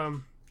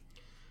about.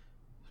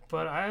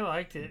 But I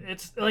liked it.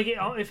 It's like,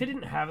 if it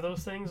didn't have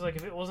those things, like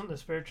if it wasn't the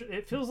spiritual,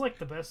 it feels like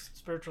the best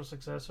spiritual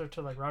successor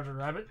to like Roger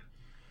Rabbit.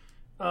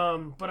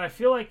 But I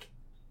feel like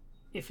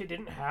if it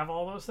didn't have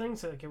all those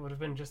things, like it would have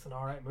been just an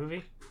alright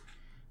movie.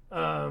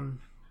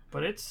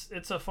 But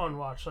it's a fun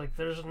watch. Like,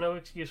 there's no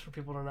excuse for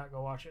people to not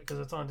go watch it because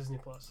it's on Disney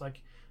Plus.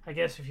 Like, I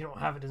guess if you don't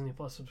have a Disney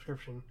Plus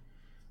subscription,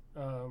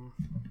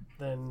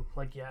 then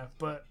like, yeah.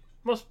 But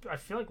I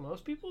feel like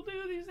most people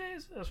do these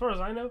days, as far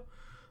as I know.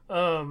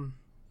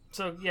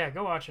 So yeah,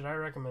 go watch it. I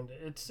recommend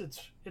it.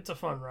 It's a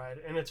fun ride,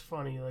 and it's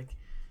funny. Like,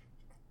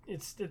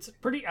 it's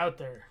pretty out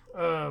there.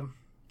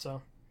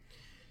 So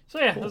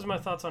yeah, those are my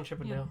thoughts on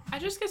Chip and Dale. I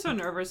just get so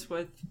nervous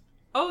with,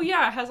 oh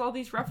yeah, it has all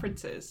these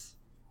references.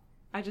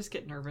 I just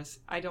get nervous.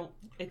 I don't.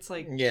 It's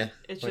like, Yeah.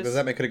 It's Like, just, does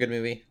that make it a good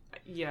movie?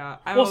 yeah.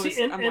 Well,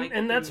 see,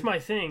 and that's my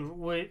thing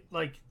with,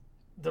 like,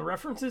 the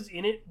references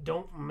in it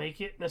don't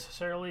make it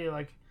necessarily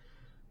like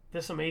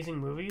this amazing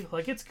movie.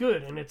 Like, it's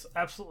good and it's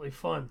absolutely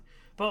fun.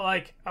 But,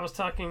 like, I was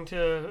talking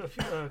to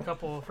a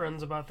couple of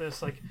friends about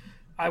this. Like,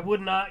 I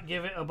would not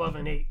give it above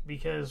an 8,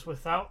 because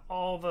without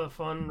all the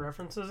fun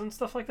references and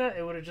stuff like that,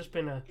 it would have just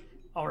been a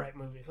alright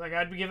movie. Like,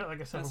 I'd give it like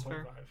a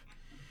 7.5.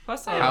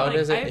 Plus, How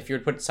does it, if you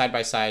would put it side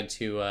by side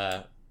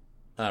to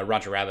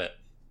Roger Rabbit?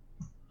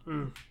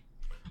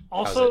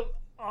 Also,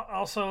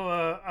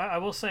 I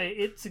will say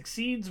it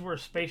succeeds where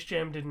Space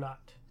Jam did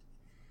not.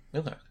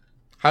 Okay.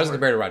 How does it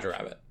compare to Roger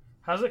Rabbit?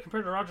 How's it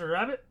compared to Roger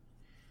Rabbit?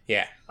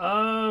 Yeah.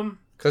 Because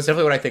that's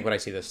definitely what I think when I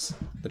see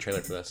the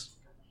trailer for this.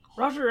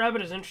 Roger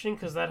Rabbit is interesting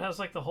because that has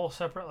like the whole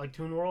separate like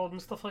Toon World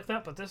and stuff like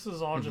that, but this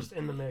is all just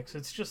in the mix.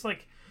 It's just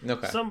like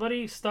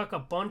somebody stuck a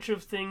bunch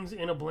of things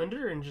in a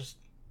blender and just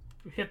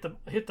hit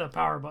the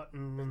power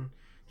button and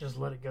just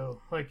let it go.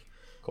 Like,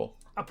 cool.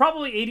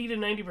 Probably 80 to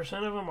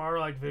 90% of them are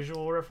like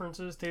visual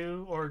references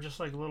too, or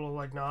just like little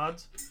like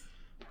nods.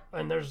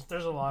 And there's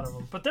a lot of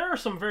them, but there are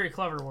some very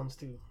clever ones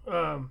too.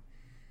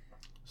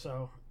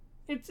 So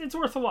it's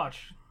worth a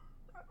watch.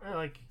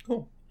 Like,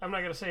 cool. I'm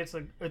not gonna say it's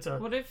a.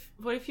 What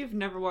if you've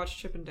never watched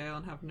Chip and Dale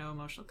and have no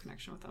emotional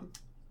connection with them?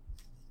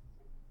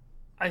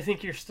 I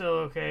think you're still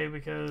okay,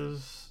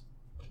 because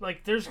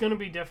like there's gonna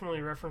be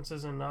definitely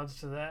references and nods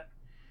to that.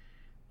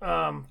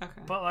 Okay.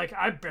 But like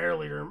I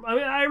barely remember. I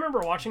mean, I remember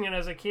watching it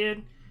as a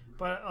kid,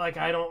 but like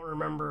I don't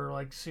remember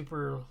like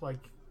super like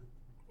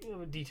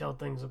detailed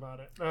things about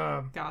it.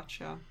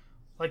 Gotcha.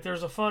 Like,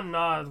 there's a fun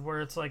nod where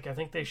it's like, I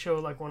think they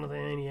show like one of the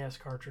NES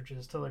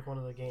cartridges to like one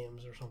of the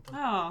games or something.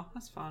 Oh,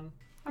 that's fun.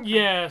 Okay.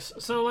 Yes,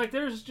 so like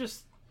there's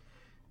just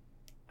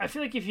I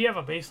feel like if you have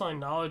a baseline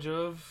knowledge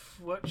of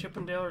what Chip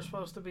and Dale are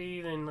supposed to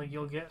be, then like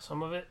you'll get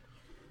some of it.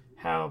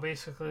 How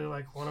basically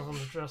like one of them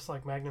is dressed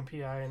like Magnum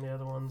PI and the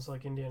other one's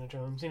like Indiana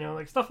Jones, you know,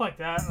 like stuff like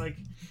that. Like,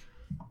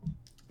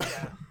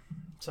 yeah.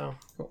 So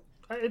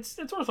it's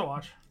worth a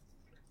watch.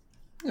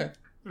 Okay.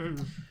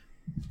 Mm.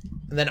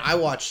 And then I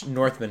watched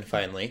Northman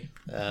finally.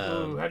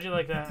 Ooh, how'd you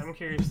like that? I'm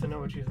curious to know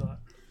what you thought.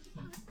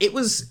 It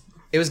was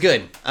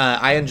good.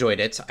 I enjoyed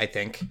it. I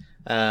think.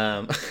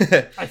 I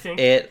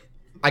think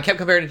I kept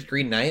comparing it to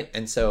Green Knight,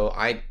 and so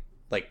I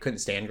like couldn't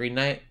stand Green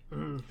Knight,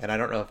 Mm. and I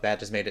don't know if that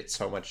just made it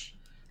so much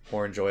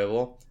more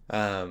enjoyable.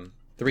 The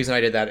reason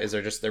I did that is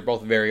they're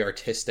both very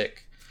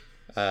artistic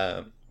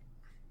in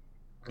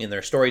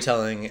their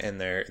storytelling and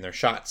their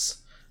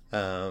shots.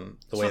 The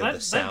way that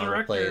the sound that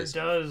director plays.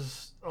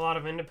 does a lot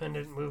of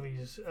independent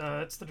movies.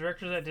 It's the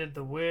director that did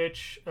The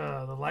Witch,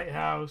 The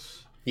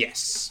Lighthouse,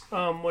 Yes.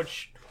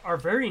 which are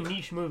very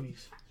niche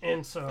movies,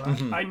 and so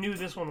Mm-hmm. I knew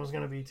this one was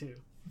going to be too.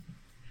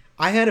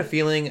 I had a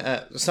feeling,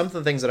 some of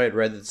the things that I'd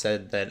read that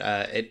said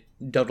that it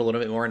delved a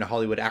little bit more into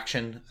Hollywood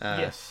action.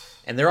 Yes,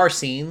 And there are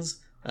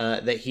scenes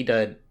that he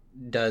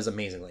does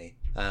amazingly.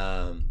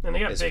 and they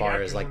got As big far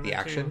actors as like in the there,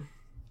 action, too.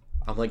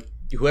 I'm like,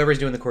 whoever's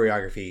doing the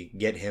choreography,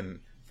 get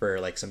him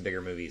for like some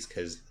bigger movies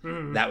because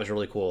that was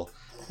really cool.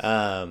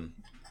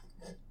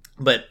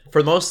 But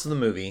for most of the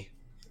movie,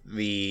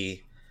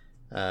 the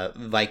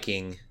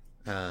Viking,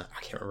 I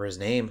can't remember his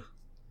name.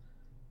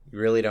 You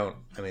really don't.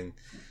 I mean,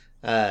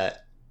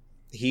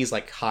 he's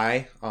like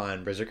high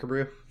on Berserker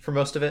Brew for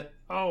most of it.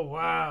 Oh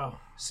wow!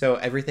 So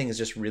everything is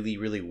just really,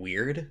 really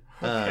weird.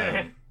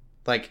 Okay.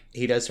 Like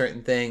he does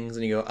certain things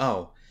and you go,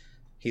 oh,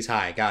 he's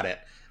high. Got it.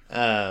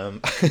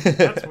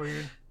 That's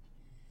weird.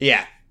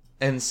 Yeah.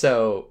 And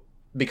so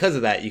because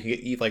of that, you can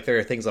get like, there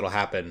are things that'll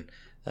happen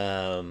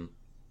in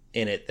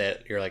it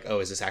that you're like, oh,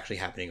 is this actually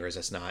happening or is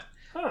this not?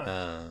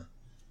 Huh.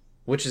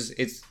 Which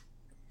is,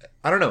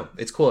 I don't know.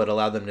 It's cool. It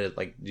allowed them to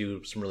like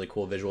do some really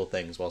cool visual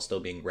things while still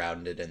being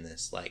grounded in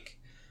this like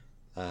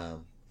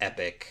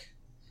epic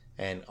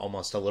and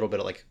almost a little bit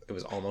of like, it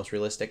was almost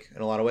realistic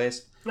in a lot of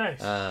ways.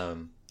 Nice.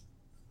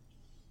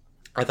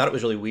 I thought it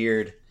was really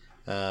weird,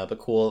 but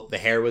cool. The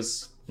hair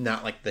was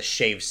not like the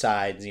shaved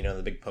sides, you know,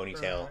 the big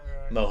ponytail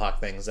Right. mohawk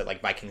things that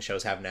like Viking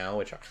shows have now,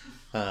 which are,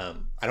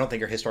 I don't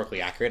think are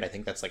historically accurate. I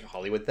think that's like a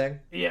Hollywood thing.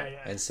 Yeah.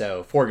 And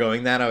so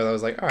foregoing that, I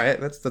was like, all right,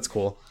 that's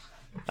cool.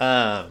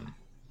 But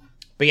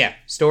yeah,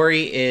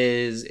 story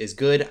is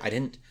good. I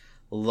didn't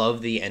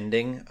love the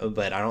ending,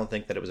 but I don't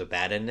think that it was a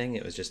bad ending.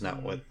 It was just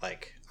not what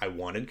like I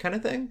wanted kind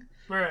of thing.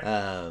 Right.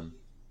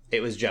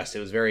 It was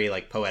very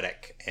like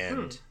poetic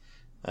and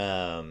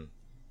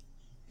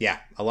yeah,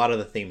 a lot of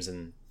the themes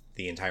in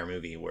the entire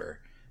movie were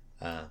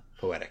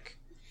poetic.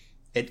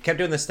 It kept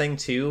doing this thing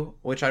too,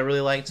 which I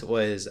really liked,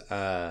 was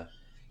the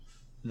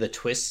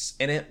twists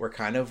in it were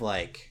kind of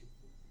like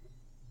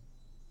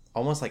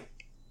almost like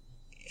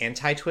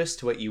anti-twist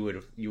to what you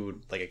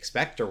would like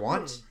expect or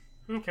want.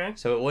 Okay.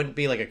 So it wouldn't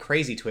be like a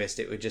crazy twist.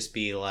 It would just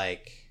be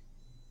like,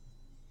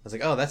 I was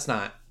like, oh, that's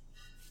not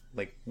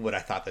like what I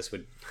thought this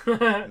would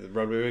the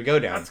road we would go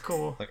down. That's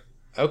cool. Like,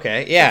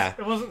 okay, yeah.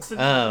 It wasn't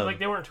like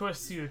they weren't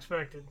twists you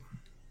expected.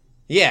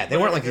 Yeah, they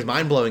weren't like these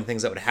mind-blowing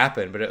things that would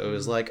happen, but it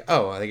was like,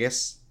 oh, I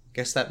guess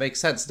that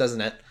makes sense, doesn't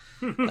it?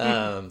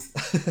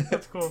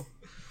 That's cool.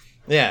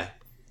 Yeah.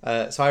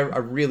 So I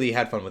really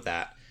had fun with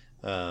that.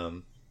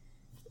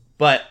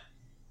 But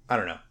I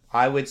don't know.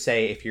 I would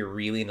say if you're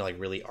really into like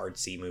really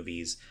artsy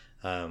movies,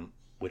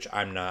 which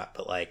I'm not,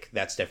 but like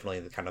that's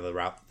definitely the kind of the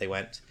route that they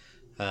went.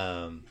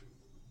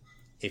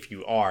 If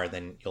you are,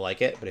 then you'll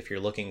like it. But if you're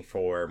looking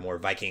for more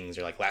Vikings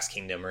or like Last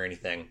Kingdom or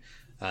anything,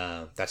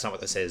 that's not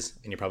what this is,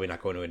 and you're probably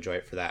not going to enjoy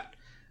it for that.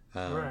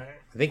 Right.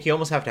 I think you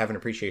almost have to have an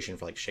appreciation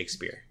for like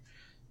Shakespeare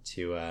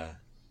to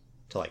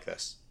like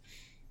this.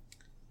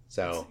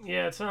 So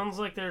Yeah, it sounds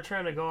like they're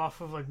trying to go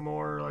off of like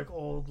more like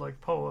old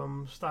like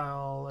poem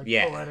style, like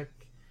Yeah. poetic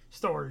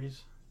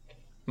stories,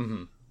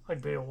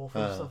 like Beowulf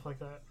and stuff like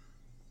that.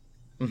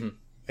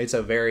 it's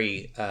a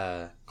very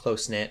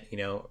close knit,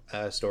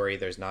 story.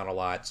 There's not a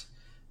lot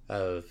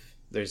of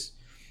there's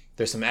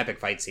some epic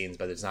fight scenes,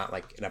 but it's not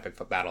like an epic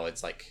battle.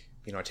 It's like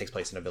it takes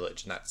place in a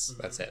village, and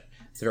that's it.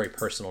 It's very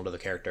personal to the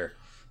character.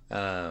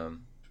 So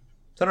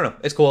I don't know.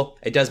 It's cool.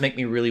 It does make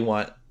me really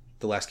want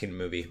the Last Kingdom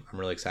movie. I'm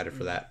really excited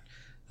for that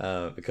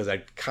because I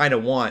kind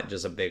of want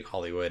just a big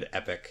Hollywood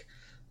epic.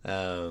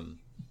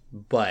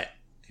 But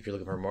if you're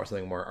looking for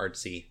something more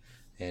artsy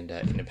and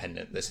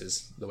independent, this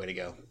is the way to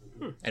go.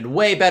 And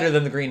way better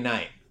than The Green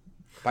Knight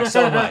by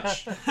so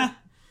much.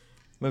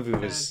 Movie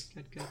was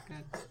Good.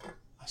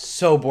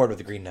 so bored with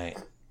The Green Knight.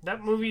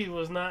 That movie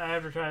was not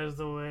advertised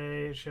the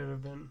way it should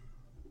have been.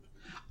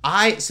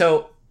 I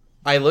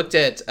looked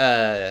at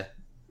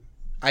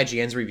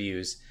IGN's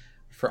reviews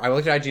I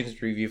looked at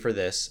IGN's review for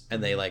this,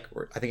 and they I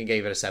think it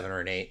gave it a 7 or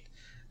an 8,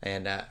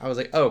 and I was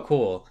like, oh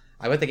cool.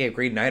 I bet they gave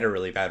Green Knight a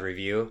really bad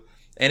review,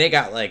 and it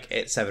got like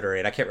 7 or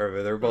 8. I can't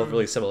remember. They were both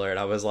really similar, and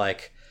I was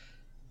like,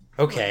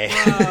 Okay.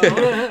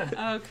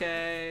 Wow.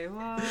 Okay.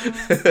 Well.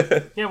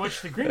 Yeah,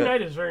 which the Green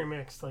Knight is very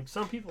mixed. Like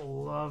some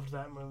people loved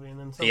that movie, and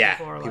then some Yeah,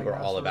 people are like, people are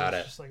all about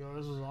it. Just like, oh,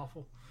 this is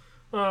awful.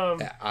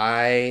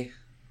 I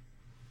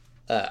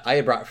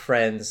had brought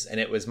friends, and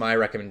it was my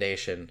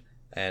recommendation,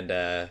 and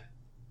I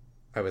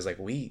was like,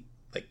 we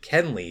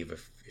can leave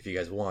if you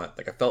guys want.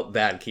 Like, I felt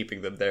bad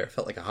keeping them there. It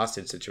felt like a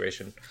hostage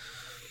situation.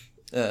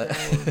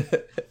 I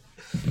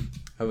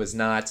was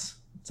not.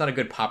 It's not a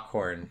good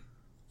popcorn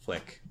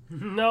flick.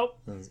 Nope.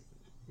 It was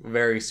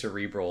very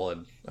cerebral,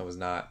 and I was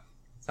not.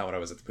 It's not what I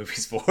was at the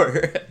movies for.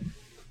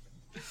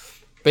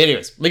 But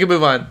anyways, we can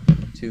move on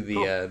to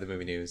the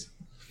movie news.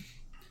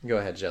 Go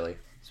ahead, Jelly.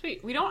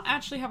 Sweet. We don't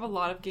actually have a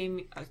lot of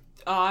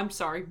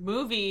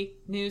movie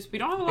news. We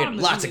don't have a lot of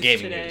movie lots of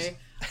news gaming today.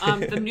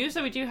 The news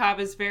that we do have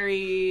is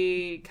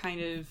very kind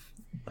of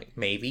Like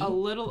maybe a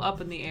little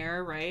up in the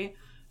air, right?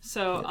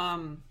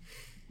 So,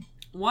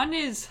 one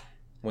is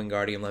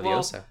Wingardium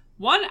Leviosa.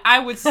 one I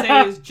would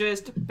say is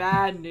just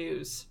bad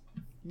news.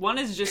 One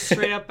is just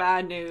straight up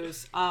bad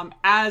news.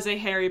 As a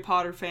Harry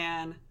Potter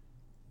fan,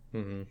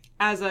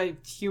 as a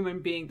human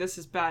being, this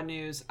is bad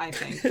news, I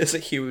think. As a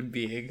human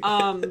being.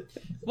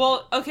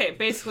 Well, okay,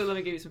 basically, let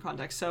me give you some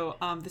context. So,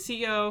 the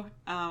CEO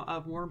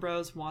of Warner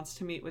Bros. Wants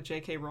to meet with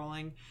J.K.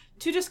 Rowling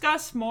to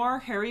discuss more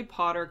Harry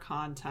Potter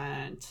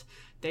content.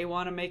 They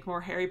want to make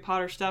more Harry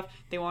Potter stuff.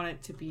 They want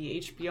it to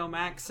be HBO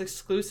Max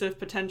exclusive,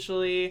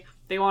 potentially.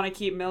 They want to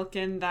keep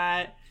milking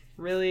that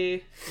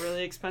really,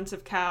 really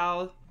expensive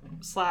cow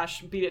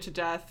 / beat it to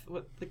death.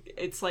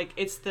 It's like,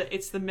 it's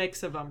the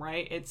mix of them,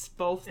 right? It's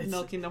both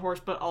milking the horse,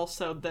 but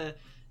also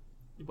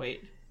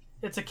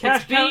It's a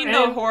cash it's being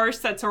cow the horse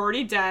that's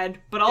already dead,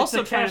 but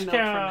also it's a trying cash to milk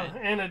cow from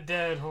it. and a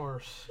dead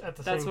horse at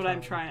the That's same what time.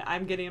 I'm trying.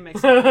 I'm getting a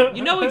mix up.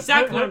 You know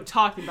exactly what I'm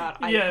talking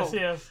about. I hope.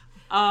 Yes.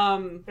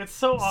 Um, It's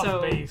so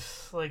off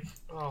base. Like,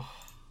 oh.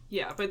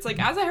 yeah, but it's like,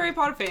 as a Harry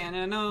Potter fan,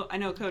 and I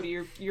know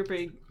Cody, you're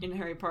big in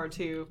Harry Potter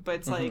too, but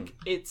it's like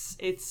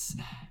it's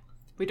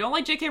we don't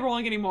like J.K.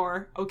 Rowling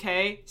anymore.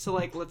 Okay, so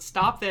like let's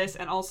stop this,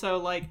 and also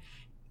like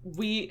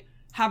we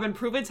have been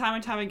proven time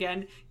and time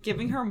again,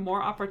 giving her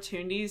more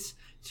opportunities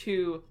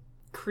to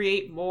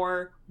create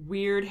more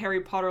weird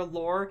Harry Potter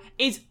lore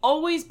is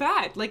always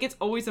bad. Like, it's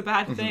always a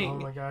bad thing. Oh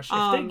my gosh!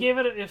 If they give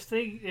it,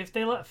 if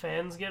they let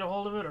fans get a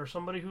hold of it, or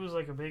somebody who's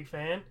like a big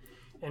fan,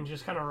 and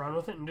just kind of run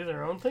with it and do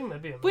their own thing,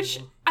 that'd be amazing. Which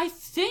I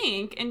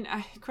think, and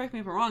correct me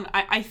if I'm wrong,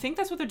 I think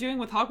that's what they're doing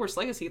with Hogwarts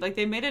Legacy. Like,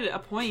 they made it a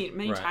point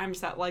many times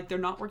that like they're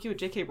not working with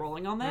J.K.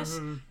 Rowling on this.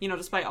 You know,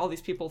 despite all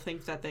these people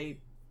think that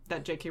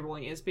that J.K.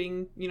 Rowling is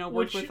being,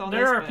 worked with on this.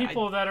 There are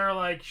people that are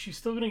like, she's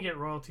still going to get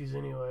royalties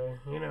anyway,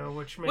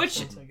 which makes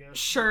sense, I guess.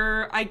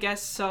 Sure, I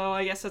guess so.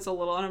 I guess that's a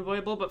little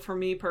unavoidable, but for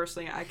me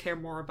personally, I care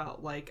more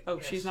about, like,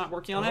 she's not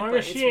working on it, but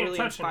it's really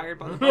inspired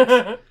by the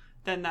books.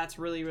 Then that's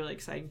really, really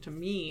exciting to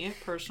me,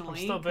 personally.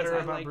 I'm still bitter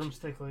about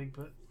Broomstick League,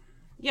 but...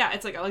 Yeah,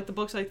 it's like, I like the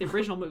books, I like the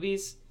original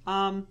movies.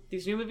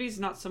 These new movies,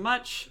 not so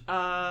much.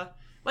 The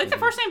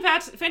first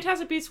time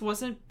Fantastic Beasts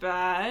wasn't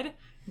bad.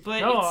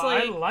 But no, it's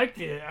like, I liked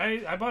it.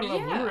 I bought it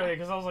on Blu-ray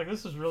because I was like,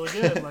 this is really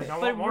good. Like, I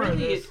want more of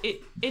this.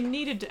 It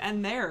needed to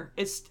end there.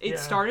 It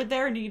started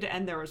there and needed to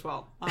end there as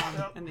well.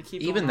 And they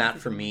keep even that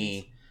for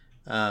me,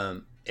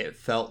 it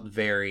felt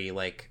very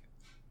like,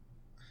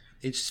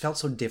 it just felt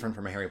so different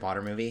from a Harry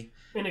Potter movie.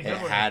 In a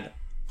good way. Had,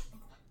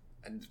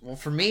 well,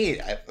 for me,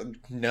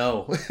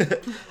 no.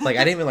 Like,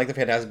 I didn't even like the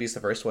Fantastic Beasts,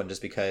 the first one,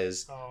 just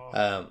because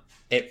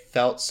it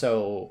felt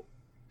so.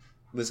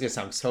 This is going to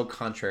sound so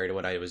contrary to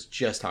what I was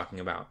just talking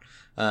about.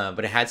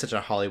 But it had such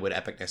a Hollywood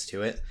epicness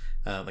to it.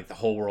 Like, the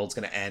whole world's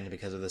going to end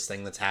because of this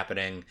thing that's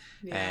happening.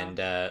 Yeah.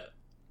 And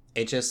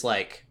it just,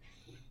 like,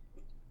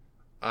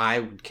 I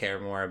would care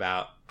more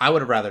about... I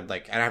would have rather,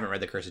 like... I haven't read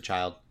The Cursed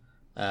Child.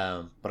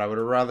 But I would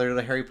have rather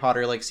the Harry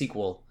Potter, like,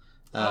 sequel.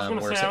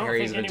 Where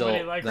Harry's an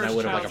adult than I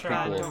would have, like, a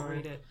prequel. Don't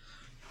read it.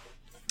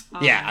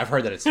 Yeah, I've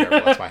heard that it's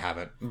terrible. That's why I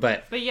haven't.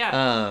 But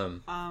yeah.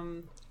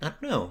 I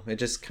don't know. It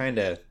just kind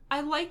of... I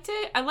liked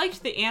it. I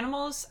liked the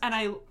animals, and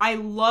I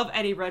love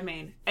Eddie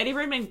Redmayne. Eddie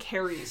Redmayne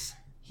carries.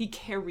 He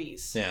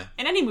carries. Yeah.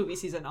 In any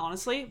movies he's in,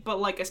 honestly, but,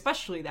 like,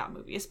 especially that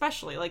movie.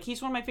 Especially. Like,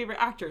 he's one of my favorite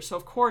actors, so,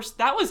 of course,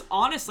 that was,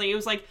 honestly, it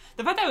was, like,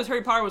 the fact that it was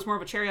Harry Potter was more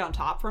of a cherry on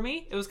top for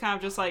me. It was kind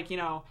of just, like,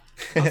 I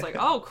was like,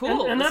 oh,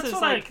 cool. and that's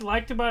what I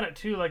liked about it,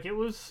 too. Like, it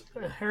was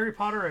Harry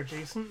Potter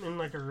adjacent in,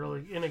 like,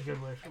 in a good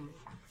way for me.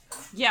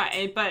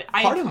 Yeah, but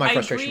part of my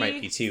frustration might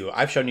be too.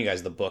 I've shown you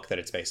guys the book that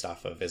it's based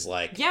off of is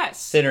like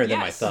thinner than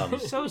my thumb,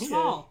 so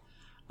small.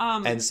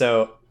 And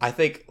so I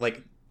think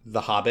like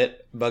The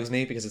Hobbit bugs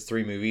me because it's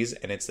 3 movies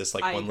and it's this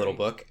like one little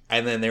book.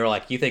 And then they were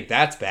like, "You think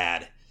that's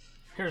bad?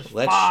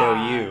 Let's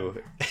show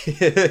you."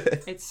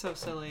 It's so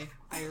silly.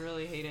 I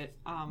really hate it.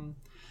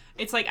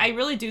 It's like I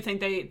really do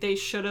think they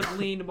should have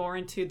leaned more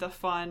into the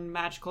fun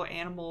magical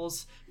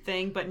animals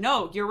thing, but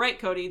no, you're right,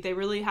 Cody. They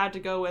really had to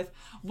go with,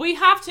 we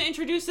have to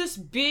introduce this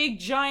big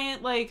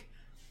giant like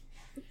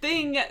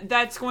thing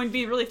that's going to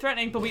be really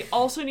threatening, but we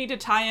also need to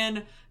tie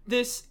in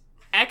this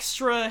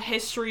extra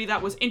history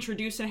that was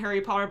introduced in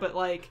Harry Potter, but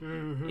like,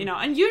 Mm-hmm. you know,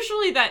 and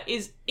usually that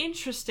is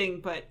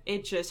interesting, but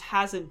it just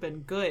hasn't been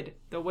good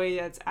the way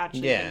that's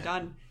actually been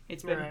done.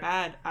 It's been Right.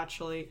 bad,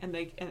 actually, and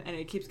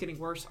it keeps getting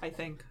worse, I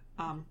think.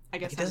 I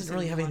guess It doesn't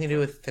really have anything to do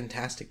with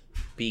Fantastic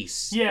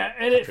Beasts. Yeah,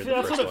 and after the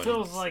that's what first it one.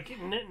 feels like.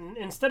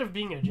 Instead of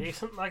being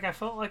adjacent, like I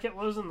felt like it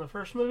was in the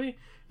first movie,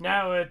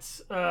 now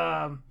it's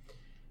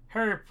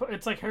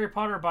It's like Harry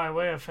Potter by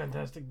way of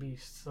Fantastic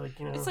Beasts. Like,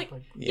 you know, It's like, Yeah.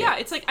 yeah,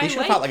 it's like He I should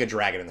have like. fought like a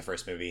dragon in the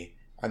first movie,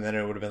 and then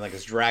it would have been like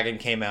this dragon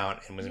came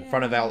out and was in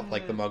front of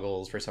like the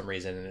Muggles for some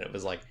reason, and it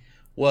was like,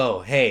 whoa,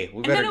 hey, we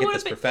and better then it get would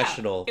this have been-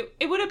 professional. yeah,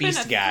 it would have been a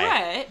beast guy.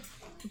 threat,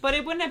 but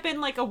it wouldn't have been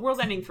like a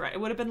world-ending threat.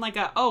 It would have been like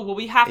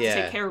we have to Yeah.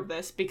 take care of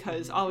this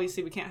because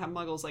obviously we can't have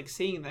Muggles like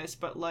seeing this,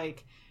 but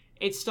like.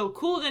 It's still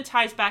cool and it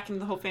ties back into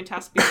the whole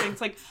Fantastic Beasts thing. It's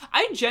like,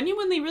 I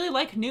genuinely really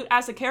like Newt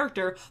as a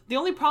character. The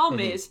only problem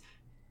is,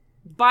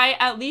 by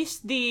at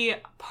least the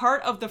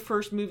part of the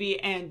first movie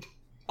and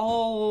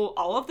all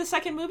of the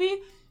second movie,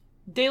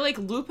 they like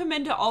loop him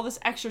into all this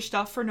extra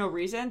stuff for no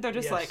reason. They're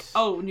just Yes. like,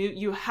 oh, Newt,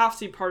 you have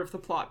to be part of the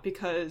plot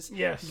because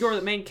Yes. you're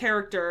the main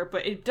character,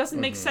 but it doesn't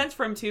make sense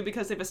for him to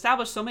because they've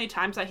established so many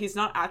times that he's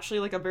not actually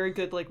like a very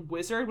good like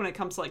wizard when it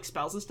comes to like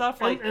spells and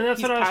stuff. Like, and that's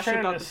he's what I was passionate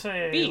trying about to the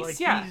say. beasts, Like,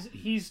 yeah.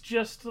 he's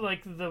just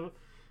like the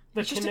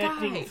just a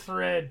connecting guy.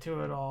 thread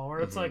to it all. Where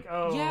it's like,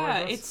 oh, Yeah,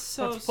 let's- it's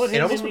so let's put It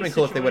him almost in would have been these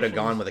cool if they would have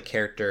situations. gone with a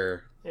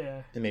character,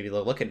 Yeah. and maybe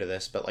they'll look into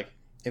this, but like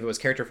if it was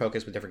character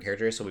focused with different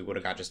characters, so we would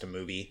have got just a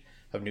movie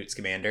of Newt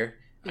Scamander,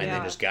 and Yeah.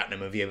 then just gotten a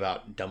movie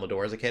about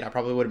Dumbledore as a kid, I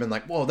probably would have been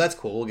like, whoa, that's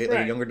cool, we'll get like,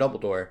 a Right. younger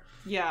Dumbledore.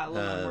 Yeah, a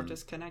little bit more Um,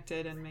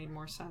 disconnected and made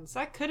more sense.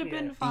 That could have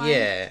been Yeah. fine.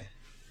 Yeah.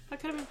 That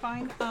could have been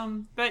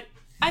fine. But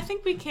I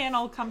think we can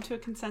all come to a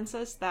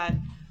consensus that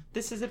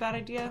this is a bad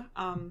idea.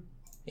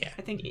 Yeah.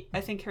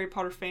 I think Harry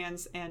Potter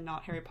fans and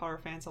not Harry Potter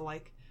fans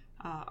alike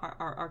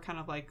are kind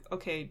of like,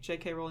 okay,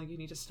 J.K. Rowling, you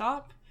need to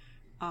stop.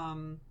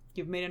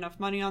 You've made enough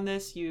money on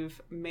this.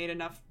 You've made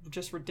enough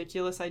just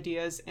ridiculous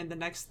ideas, and the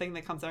next thing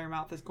that comes out of your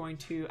mouth is going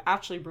to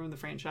actually ruin the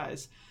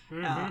franchise.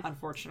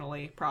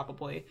 Unfortunately,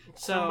 probably.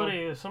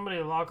 So Somebody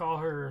lock all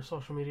her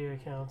social media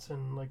accounts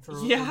and like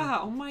throw yeah.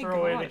 Oh my throw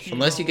away the gosh. key.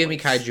 Unless you give me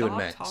Like, Kaiju and stop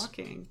Mechs.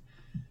 talking.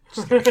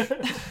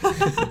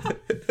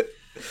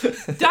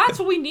 That's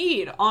what we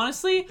need,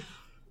 honestly.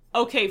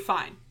 Okay,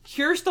 fine.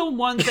 Here's the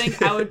one thing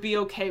I would be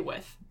okay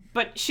with.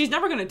 But she's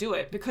never gonna do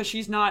it because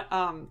she's not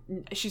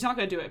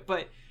gonna do it.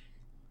 But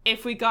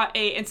if we got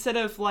instead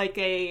of like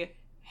a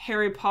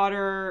Harry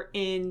Potter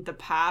in the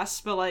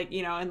past, but like,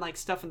 you know, and like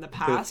stuff in the The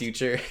past.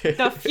 future.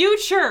 The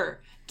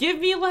future. Give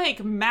me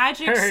like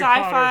magic Harry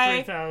Potter sci-fi.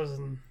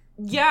 3000.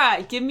 Yeah,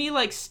 give me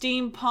like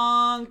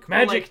steampunk or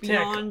Magic like tech.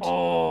 beyond.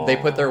 Oh, They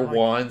put their like-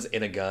 wands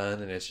in a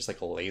gun, and it's just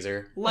like a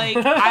laser. Like,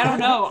 I don't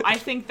know. I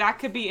think that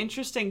could be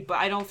interesting, but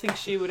I don't think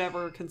she would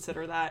ever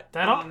consider that.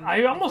 That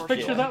I almost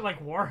picture unfortunately. that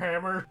like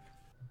Warhammer.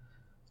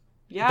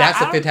 Yeah, That's I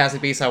the don't-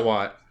 Fantastic Beast I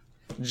want.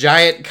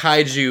 Giant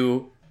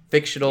kaiju,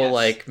 fictional Yes.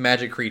 like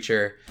magic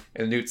creature,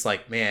 and Newt's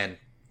like, man,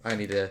 I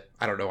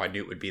don't know why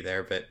Newt would be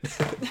there, but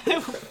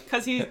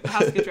Because he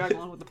has to get dragged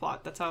along with the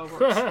plot. That's how it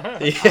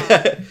works.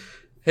 yeah.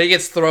 He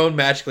gets thrown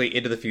magically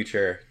into the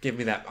future. Give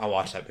me that. I'll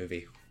watch that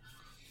movie.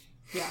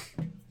 Yeah.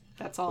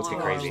 That's all. Let's get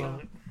I'll crazy.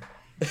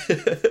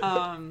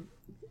 watch.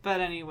 But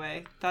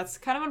anyway, that's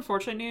kind of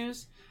unfortunate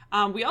news.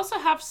 We also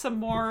have some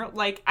more,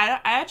 like, I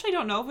actually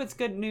don't know if it's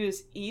good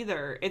news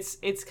either.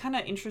 It's kind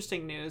of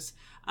interesting news.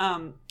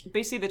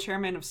 Basically, the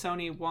chairman of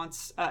Sony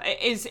wants,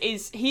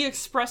 he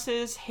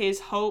expresses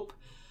his hope,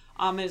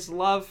 his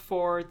love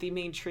for the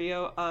main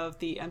trio of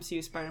the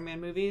MCU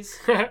Spider-Man movies.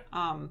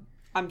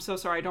 I'm so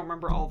sorry, I don't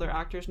remember all their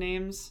actors'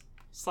 names.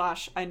 /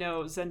 I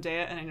know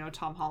Zendaya and I know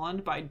Tom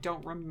Holland, but I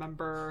don't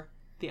remember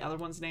the other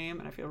one's name,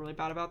 and I feel really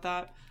bad about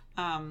that.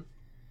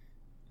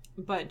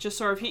 But just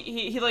sort of,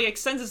 he like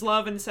extends his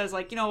love and says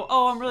like, you know,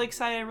 oh, I'm really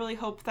excited. I really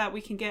hope that we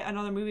can get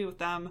another movie with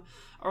them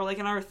or like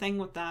another thing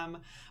with them.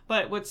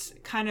 But what's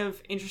kind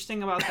of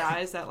interesting about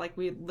that is that like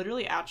we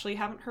literally actually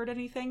haven't heard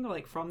anything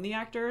like from the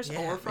actors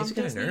or from makes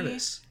me Disney. kind of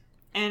nervous.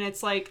 And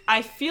it's like,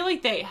 I feel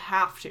like they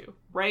have to,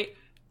 right?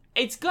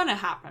 It's gonna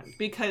happen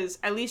because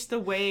at least the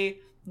way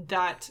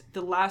that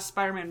the last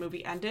Spider-Man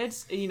movie ended,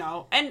 you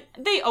know, and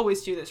they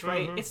always do this,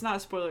 right? It's not a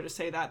spoiler to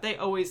say that. They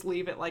always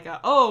leave it like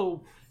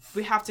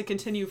we have to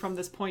continue from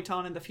this point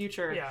on in the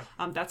future. Yeah.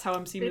 That's how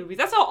movies,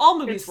 that's how all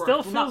It movies work.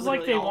 still Well, not feels like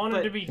literally they all, wanted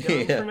but- to be done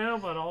Yeah. for now,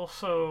 but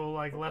also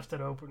like left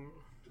it open.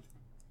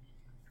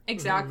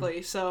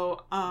 Exactly.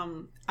 So,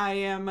 I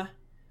am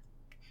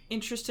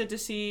interested to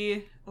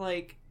see,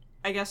 like,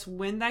 I guess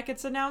when that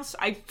gets announced.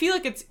 I feel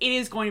like it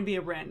is going to be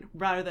a when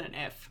rather than an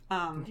if.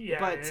 But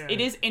yeah.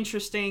 it is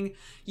interesting.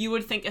 You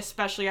would think,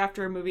 especially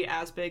after a movie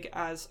as big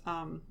as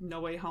No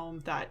Way Home,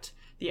 that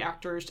the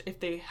actors, if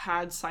they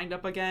had signed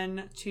up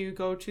again to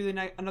go to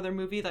another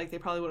movie, like they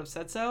probably would have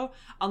said so,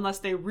 unless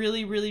they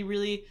really, really,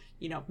 really,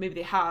 you know, maybe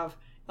they have.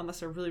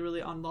 Unless they're really,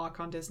 really on lock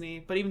on Disney.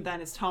 But even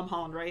then, it's Tom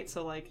Holland, right?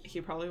 So, like, he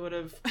probably would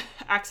have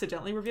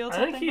accidentally revealed I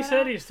something. think he by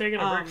said now. he's taking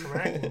a break from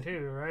acting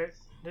too, right?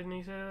 Didn't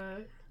he say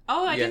that?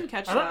 Oh, I Yeah. didn't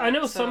catch that. I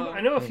know so-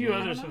 I know a few I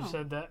others don't have know.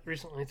 said that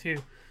recently too.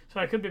 So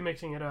I could be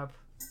mixing it up.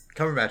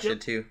 Cumberbatch Yep.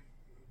 did too.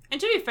 And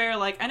to be fair,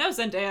 like, I know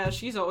Zendaya,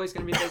 she's always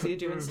going to be busy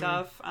doing Mhm.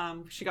 stuff.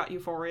 She got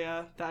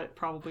Euphoria, that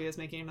probably is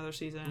making another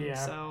season. Yeah.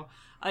 So,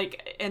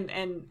 like,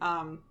 and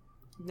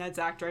Ned's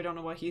actor, I don't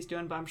know what he's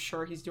doing, but I'm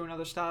sure he's doing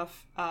other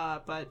stuff.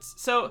 But,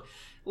 so,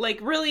 like,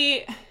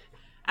 really,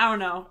 I don't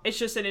know. It's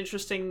just an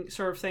interesting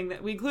sort of thing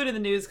that we included in the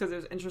news because it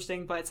was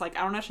interesting, but it's like,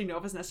 I don't actually know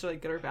if it's necessarily a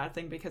good or bad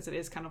thing because it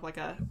is kind of like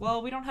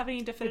we don't have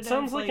any definitive, It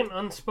sounds like an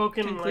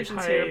unspoken like conclusions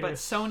hiatus. here, but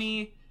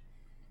Sony,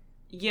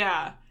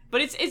 yeah, but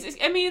it's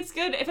I mean, it's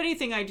good. If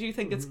anything, I do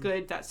think it's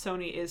good that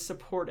Sony is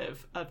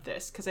supportive of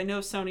this because I know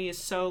Sony is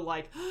so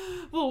like,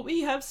 well,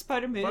 we have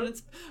Spider-Man, But-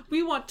 and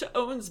we want to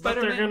own But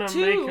Spider-Man they're gonna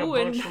too, make a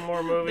bunch and of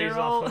more movies they're off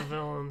all- of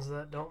villains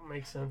that don't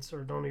make sense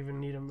or don't even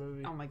need a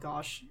movie. oh my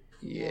gosh,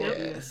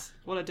 Yeah.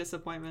 what a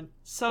disappointment.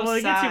 So Well,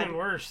 it sad. gets even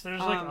worse.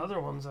 There's like Um,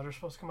 other ones that are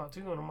supposed to come out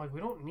too, and I'm like,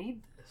 we don't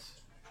need this.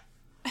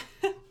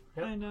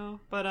 Yep. I know,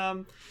 but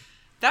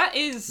that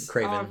is all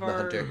Kraven of the our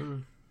Hunter.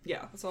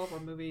 yeah, that's all of our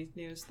movie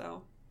news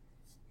though.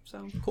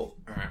 So Cool.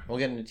 All right, we'll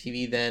get into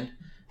TV then.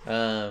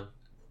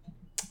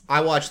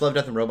 I watched Love,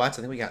 Death, and Robots.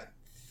 I think we got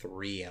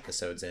 3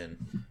 episodes in.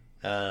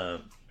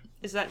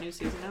 is that new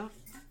season out?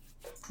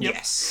 Yep.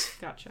 Yes.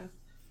 Gotcha.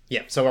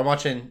 Yeah, so I'm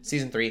watching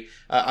season 3.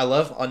 I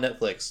love on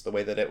Netflix the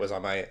way that it was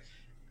on my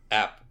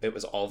app. It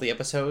was all the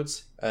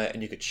episodes,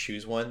 and you could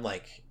choose one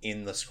like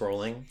in the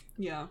scrolling.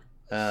 Yeah.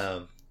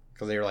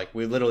 Because they were like,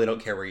 we literally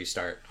don't care where you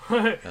start.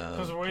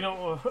 Because we don't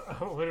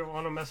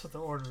want to mess with the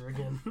order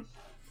again.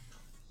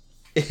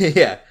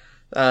 Yeah.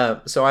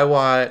 So I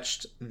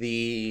watched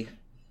the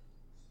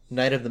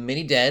Night of the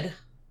Mini Dead.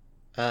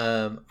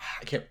 I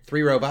can't.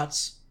 3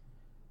 robots,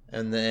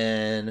 and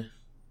then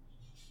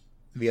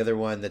the other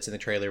one that's in the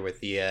trailer with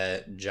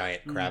the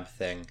giant crab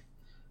thing.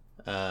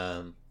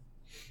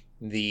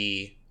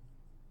 The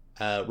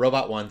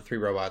robot one, 3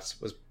 robots,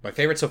 was my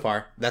favorite so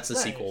far. That's the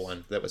Nice. sequel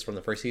one that was from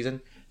the first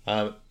season.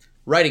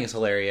 Writing is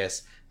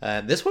hilarious.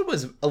 This one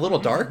was a little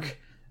dark.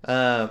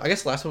 I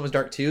guess the last one was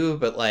dark too,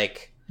 but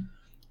like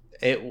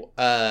it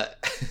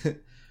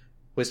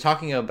was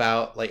talking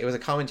about like it was a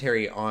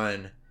commentary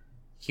on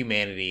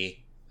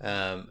humanity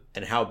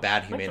and how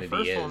bad I think humanity the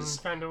first is.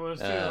 one kind of was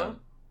too, huh?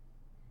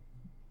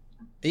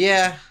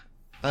 Yeah,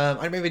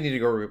 I maybe need to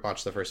go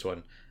rewatch the first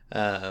one.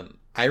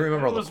 I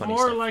remember all It the was funny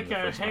more stuff like from the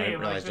a first one. I hey,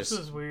 didn't like realize this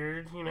just is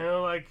weird, you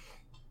know, like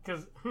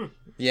because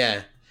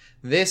yeah,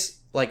 this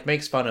like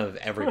makes fun of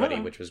everybody,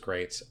 which was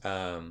great.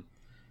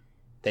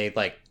 They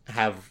like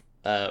have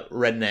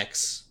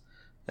rednecks.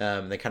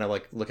 They kind of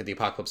like look at the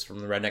apocalypse from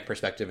the redneck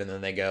perspective, and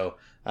then they go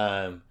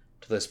to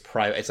this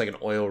private. It's like an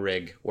oil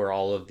rig where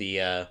all of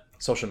the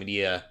social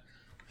media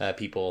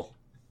people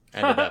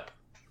ended up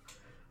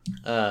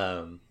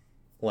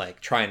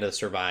like trying to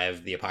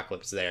survive the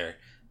apocalypse there.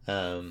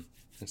 And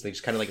so they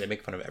just kind of like they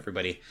make fun of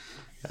everybody.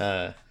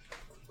 Yeah,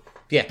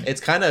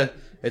 it's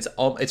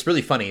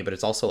really funny, but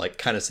it's also like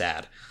kind of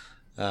sad.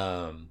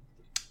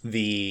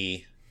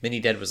 The Mini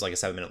Dead was like a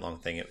 7-minute long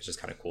thing. It was just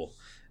kind of cool.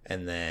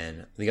 And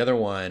then the other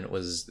one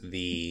was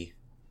the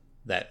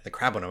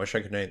crab one. I wish I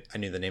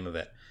knew the name of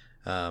it.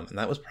 And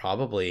that was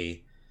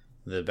probably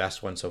the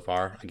best one so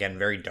far. Again,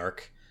 very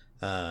dark.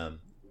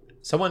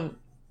 Someone,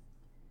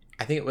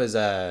 I think it was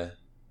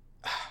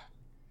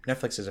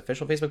Netflix's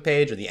official Facebook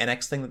page or the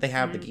NX thing that they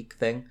have, the geek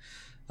thing.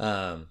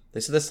 They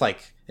said this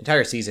like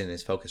entire season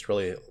is focused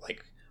really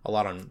like a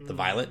lot on the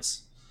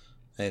violence,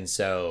 and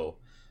so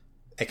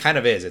it kind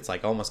of is. It's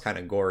like almost kind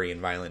of gory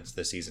and violent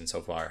this season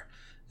so far,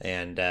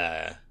 and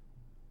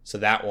so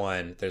that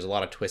one there's a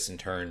lot of twists and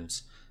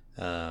turns,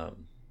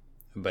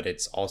 but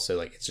it's also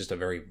like it's just a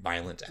very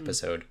violent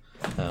episode.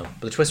 But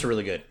the twists are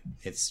really good.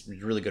 It's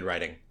really good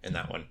writing in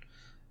that one.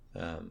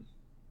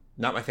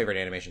 Not my favorite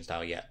animation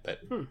style yet, but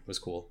it was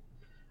cool.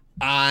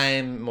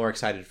 I'm more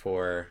excited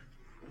for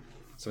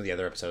some of the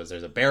other episodes.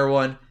 There's a bear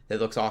one that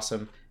looks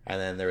awesome, and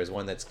then there was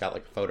one that's got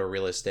like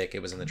photorealistic.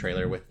 It was in the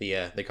trailer with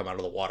the they come out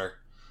of the water.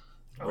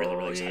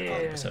 Really excited for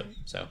that episode.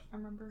 So I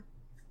remember.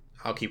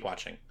 I'll keep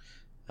watching.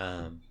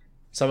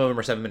 Some of them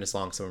are 7 minutes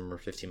long. Some of them are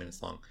 15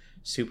 minutes long.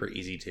 Super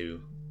easy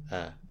to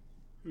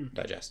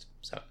digest.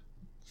 So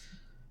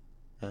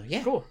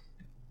yeah. cool.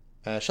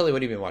 Shelly,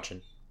 what have you been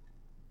watching?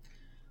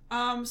 So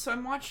I'm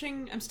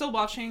still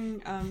watching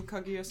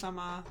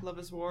Kaguya-sama Love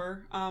is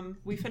War.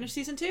 We finished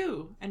season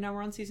 2 and now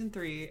we're on season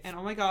 3, and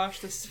oh my gosh,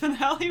 this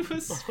finale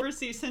was for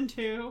season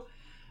 2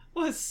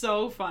 was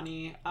so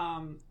funny.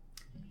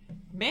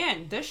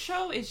 Man, this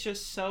show is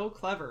just so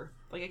clever.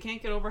 Like I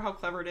can't get over how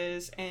clever it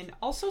is, and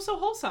also so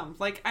wholesome.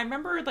 Like I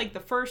remember like the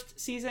first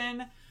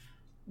season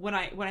when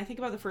I think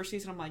about the first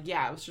season, I'm like,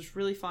 yeah, it was just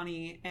really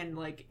funny, and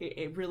like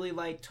it really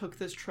like took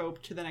this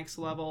trope to the next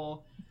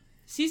level.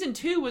 Season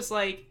 2 was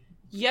like,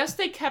 yes,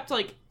 they kept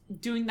like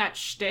doing that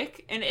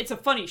shtick, and it's a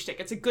funny shtick.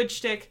 It's a good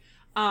shtick,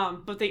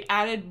 but they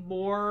added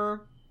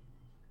more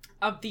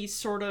of these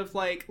sort of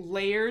like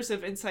layers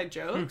of inside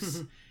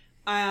jokes,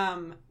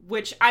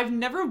 which I've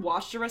never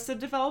watched Arrested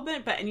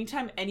Development, but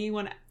anytime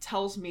anyone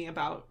tells me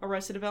about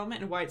Arrested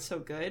Development and why it's so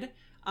good,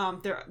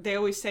 they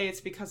always say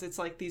it's because it's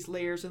like these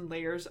layers and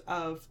layers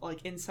of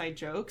like inside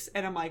jokes,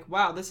 and I'm like,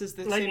 wow, this is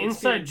the like same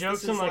inside experience.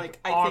 jokes This and is, like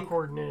I think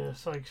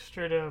awkwardness, like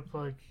straight up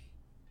like.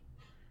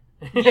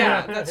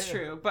 yeah, that's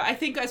true. But I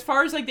think as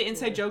far as like the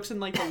inside jokes and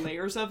like the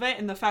layers of it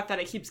and the fact that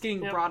it keeps getting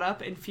brought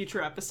up in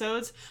future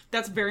episodes,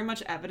 that's very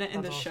much evident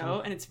in the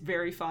show, and it's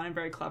very fun and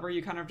very clever.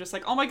 You kind of just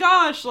like, oh my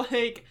gosh,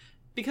 like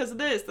because of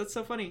this, that's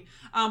so funny.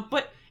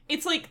 But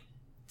it's like,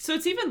 so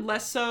it's even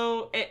less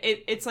so.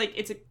 It's like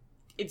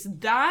it's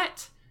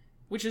that,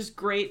 which is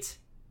great,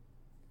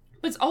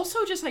 but it's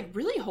also just like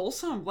really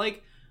wholesome.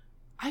 Like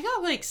I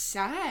got like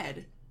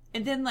sad.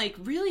 And then, like,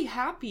 really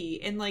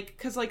happy. And, like,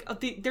 because, like,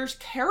 there's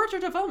character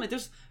development.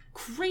 There's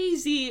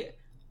crazy,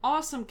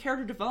 awesome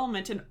character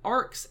development and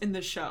arcs in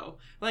the show.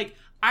 Like,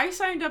 I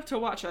signed up to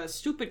watch a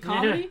stupid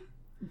comedy,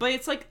 but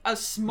it's, like, a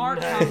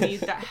smart comedy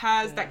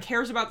that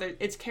cares about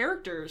its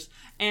characters.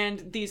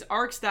 And these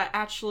arcs that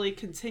actually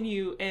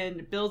continue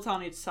and builds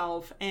on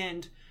itself.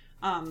 And,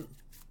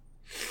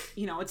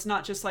 you know, it's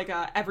not just, like,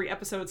 every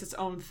episode's its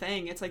own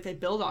thing. It's, like, they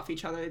build off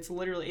each other. It's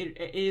literally,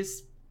 it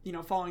is, you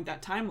know, following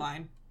that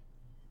timeline.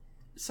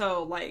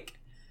 So, like,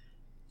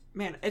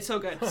 man, it's so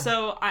good.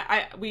 So,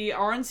 we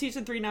are in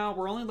season 3 now.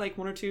 We're only, like,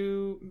 1 or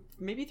 2,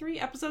 maybe 3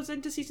 episodes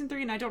into season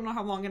 3, and I don't know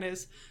how long it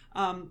is.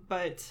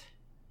 But,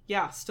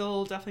 yeah,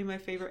 still definitely my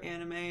favorite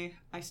anime.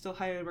 I still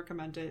highly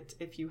recommend it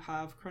if you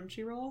have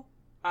Crunchyroll.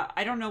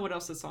 I don't know what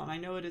else it's on. I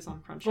know it is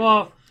on Crunchyroll.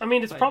 Well, I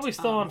mean, it's probably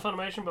still on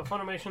Funimation, but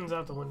Funimation's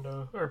out the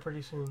window, or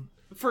pretty soon.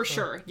 For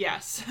sure,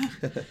 yes.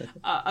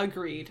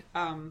 Agreed.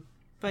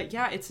 But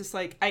yeah, it's just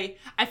like,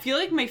 I feel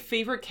like my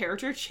favorite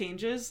character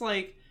changes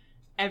like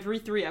every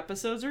 3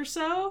 episodes or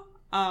so.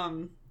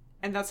 And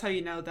that's how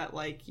you know that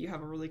like you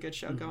have a really good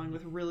show going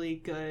with really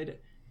good,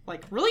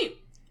 like really,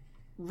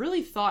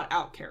 really thought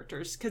out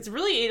characters. Because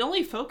really it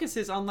only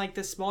focuses on like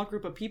this small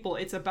group of people.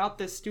 It's about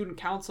this student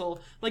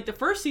council. Like the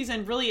first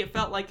season, really it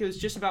felt like it was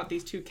just about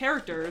these 2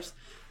 characters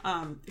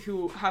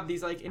who have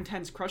these like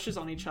intense crushes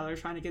on each other,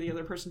 trying to get the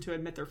other person to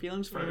admit their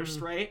feelings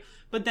first, right?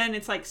 But then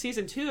it's like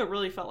season 2, it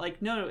really felt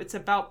like, no, it's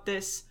about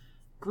this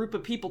group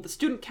of people, the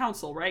student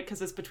council, right?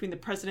 Because it's between the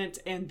president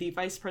and the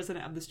vice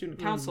president of the student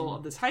council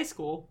of this high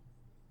school.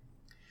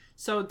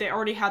 So they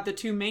already had the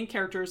 2 main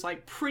characters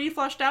like pretty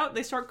fleshed out.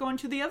 They start going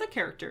to the other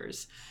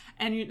characters,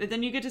 and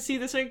then you get to see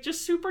this like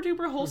just super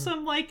duper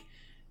wholesome like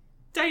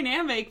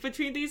dynamic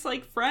between these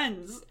like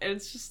friends, and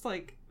it's just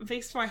like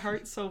makes my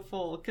heart so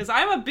full because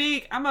I'm a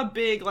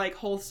big like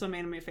wholesome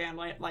anime fan.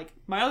 Like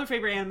my other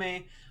favorite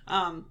anime,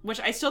 which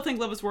I still think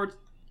Love is War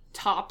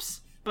tops,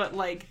 but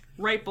like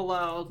right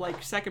below,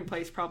 like second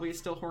place probably is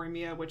still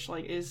Horimiya, which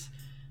like is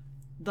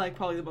like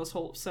probably the most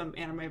wholesome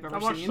anime I've ever I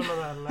watched seen. some of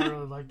that and I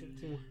really liked it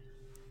too.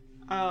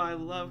 Oh, I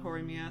love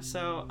Horimiya.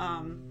 So,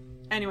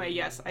 anyway,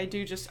 yes,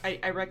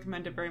 I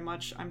recommend it very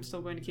much. I'm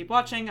still going to keep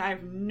watching. I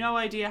have no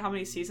idea how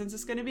many seasons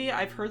it's going to be.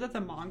 I've heard that the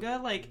manga,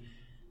 like,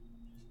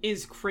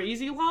 is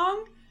crazy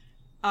long,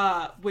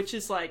 which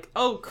is like,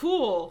 oh,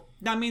 cool.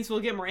 That means we'll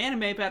get more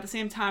anime, but at the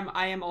same time,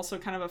 I am also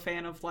kind of a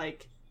fan of,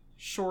 like,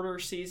 shorter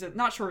seasons,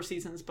 not shorter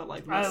seasons, but,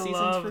 like, less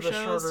seasons for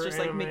shows. Just,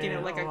 like, making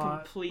it, like, a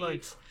complete...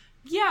 Like,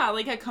 yeah,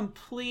 like a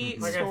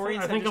complete story.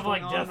 I think of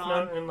like Death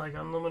Note and like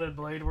Unlimited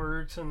Blade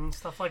Works and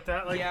stuff like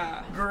that. Like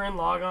Gurren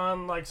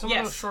Lagann, like some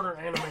of those shorter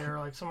anime are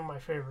like some of my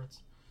favorites.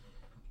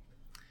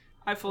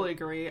 I fully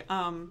agree.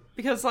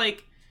 Because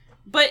like,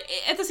 but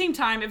at the same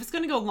time, if it's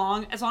gonna go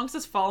long, as long as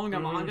it's following a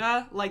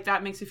manga, like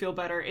that makes you feel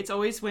better. It's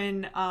always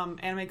when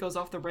anime goes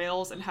off the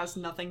rails and has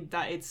nothing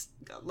that it's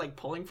like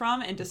pulling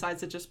from and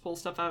decides to just pull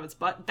stuff out of its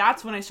butt.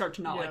 That's when I start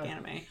to not like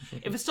anime.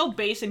 If it's still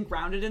based and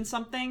grounded in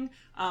something,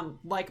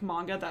 like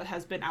manga that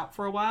has been out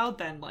for a while,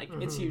 then like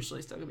it's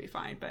usually still gonna be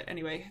fine. But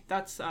anyway,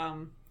 that's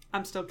I'm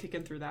still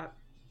kicking through that.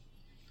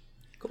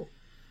 Cool.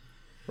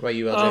 What about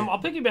you, LJ?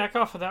 I'll piggyback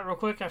off of that real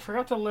quick. I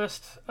forgot to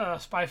list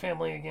Spy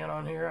Family again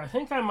on here. I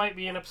think I might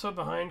be an episode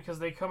behind because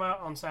they come out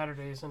on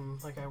Saturdays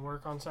and like I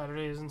work on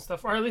Saturdays and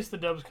stuff, or at least the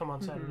dubs come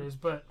on Saturdays.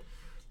 But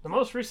the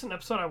most recent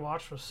episode I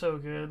watched was so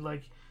good.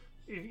 Like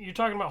you're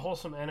talking about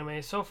wholesome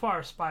anime. So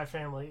far, Spy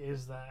Family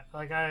is that.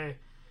 Like I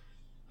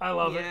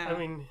love it. I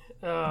mean,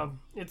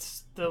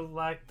 it's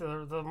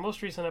the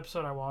most recent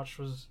episode I watched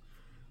was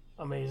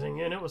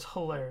amazing and it was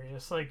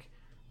hilarious. Like.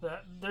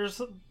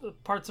 There's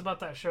parts about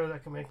that show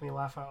that can make me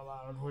laugh out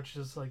loud, which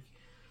is like,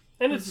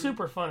 and it's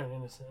super fun and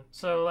innocent.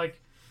 So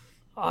like,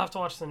 I'll have to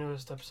watch the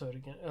newest episode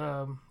again.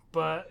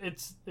 But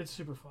it's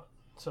super fun.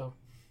 So,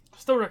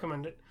 still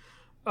recommend it.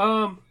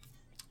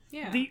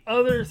 The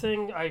other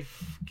thing I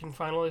can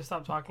finally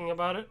stop talking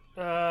about it.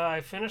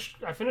 I finished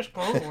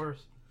Clone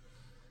Wars.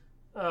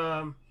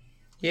 That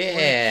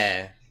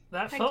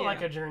felt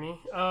like a journey.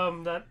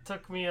 That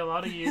took me a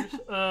lot of years.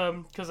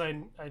 Because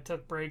I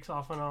took breaks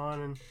off and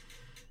on and.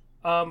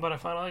 But I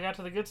finally got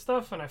to the good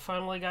stuff, and I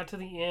finally got to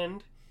the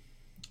end.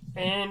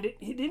 And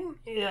it didn't,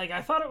 like,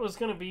 I thought it was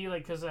going to be,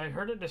 like, because I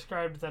heard it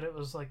described that it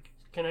was, like,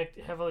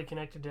 heavily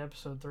connected to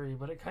episode 3,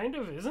 but it kind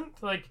of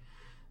isn't. Like,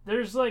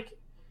 there's, like,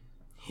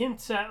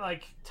 hints at,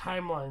 like,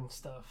 timeline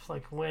stuff,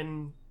 like,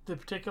 when the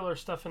particular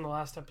stuff in the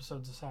last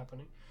episodes is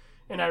happening.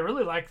 and I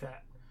really like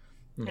that.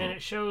 Mhm. And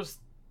it shows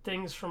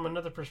things from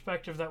another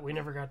perspective that we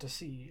never got to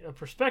see. A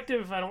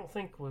perspective I don't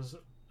think was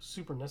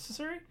super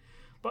necessary,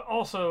 but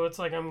also it's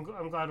like I'm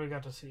glad we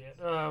got to see it.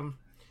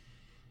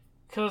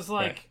 Because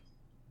Right.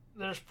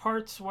 there's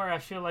parts where I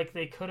feel like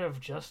they could have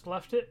just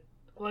left it.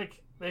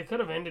 Like they could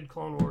have ended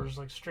Clone Wars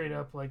like straight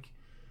up like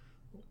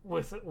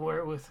with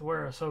where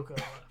Ahsoka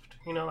left.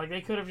 You know, like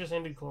they could have just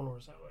ended Clone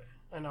Wars that way,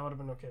 and I would have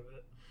been okay with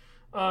it.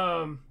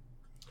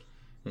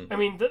 I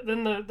mean,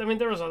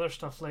 there was other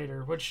stuff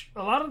later, which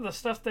a lot of the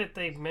stuff that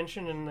they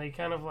mentioned and they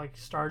kind of like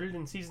started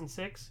in season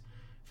 6,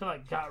 I feel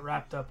like got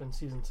wrapped up in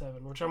season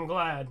 7, which I'm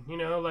glad. You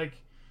know, like,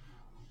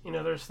 you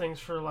know, there's things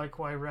for like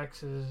why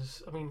Rex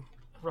is. I mean,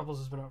 Rebels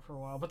has been out for a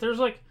while, but there's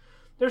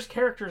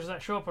characters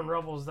that show up in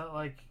Rebels that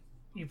like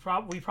we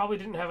probably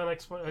didn't have a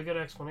good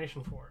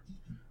explanation for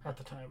at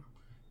the time,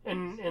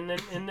 and then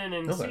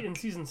Okay. in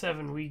season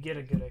 7 we get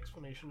a good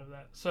explanation of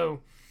that.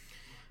 So,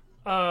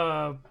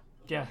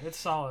 yeah, it's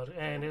solid,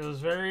 and it was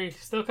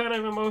still kind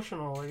of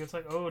emotional. Like it's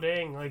like, oh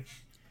dang, like,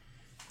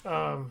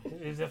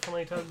 it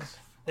definitely tugs.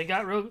 They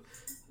got real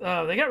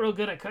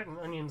good at cutting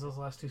onions those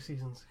last 2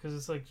 seasons because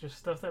it's like just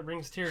stuff that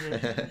brings a tear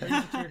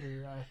to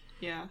your eye.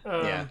 Yeah.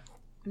 Yeah.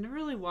 I never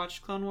really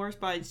watched Clone Wars,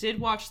 but I did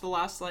watch the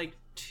last like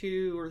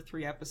 2 or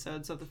 3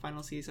 episodes of the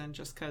final season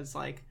just because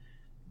like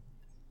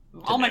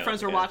all my know,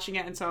 friends were yeah. watching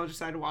it, and so I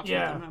decided to watch it with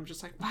Yeah. them. And I'm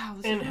just like, wow,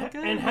 this And is really ha-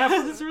 good. and half-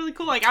 this is really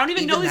cool. Like I don't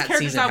even know Even these that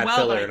characters season that had well.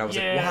 filler, Like, and I was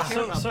Yeah,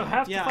 like, wow. so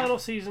half Yeah. the final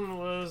season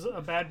was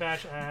a Bad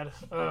Batch ad,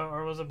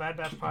 or was a Bad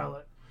Batch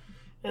pilot,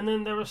 and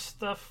then there was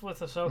stuff with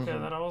Ahsoka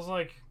that I was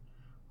like,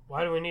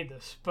 why do we need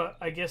this? But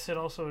I guess it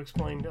also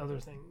explained other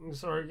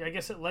things, or I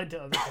guess it led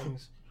to other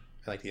things.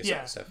 I like the Ahsoka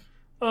Yeah. stuff.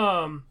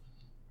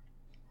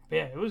 But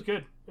yeah, it was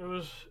good. It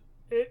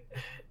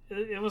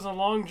was a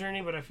long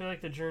journey, but I feel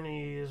like the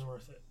journey is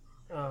worth it.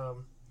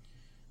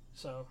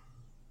 So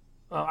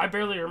I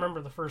barely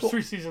remember the first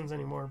 3 seasons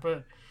anymore,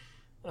 but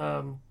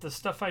the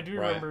stuff I do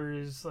Right. remember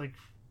is like,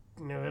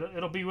 you know,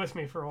 it'll be with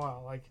me for a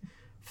while. Like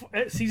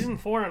season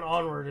 4 and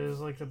onward is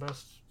like the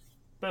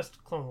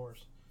best Clone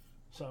Wars.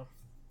 So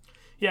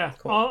yeah,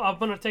 Cool. I'm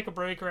gonna take a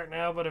break right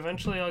now, but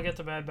eventually I'll get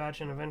to Bad Batch,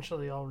 and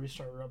eventually I'll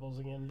restart Rebels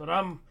again. But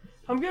I'm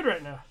good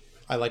right now.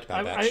 I liked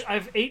Bad Batch.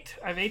 I've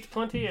ate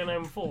plenty, and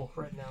I'm full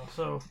right now.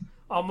 So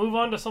I'll move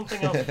on to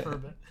something else for a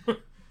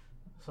bit.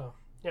 So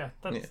yeah,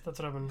 that's what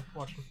I've been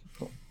watching.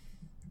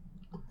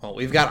 Well,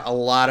 we've got a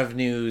lot of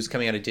news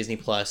coming out of Disney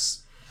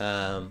Plus.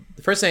 The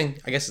first thing,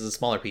 I guess, is a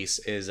smaller piece.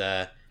 Is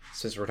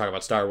since we're talking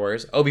about Star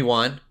Wars,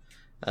 Obi-Wan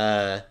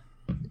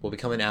will be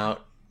coming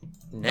out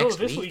next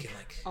this week. week.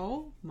 Like,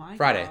 oh my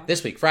Friday. gosh.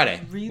 This week,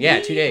 Friday. Really? Yeah,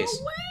 2 days.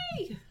 No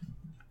way.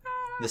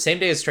 The same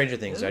day as Stranger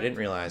Things, so I didn't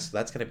realize. So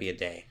that's going to be a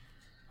day.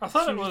 I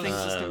thought it Stranger was. Things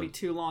is gonna be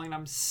too long, and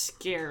I'm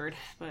scared.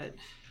 But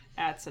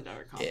that's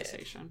another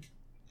conversation.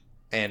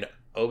 And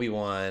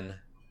Obi-Wan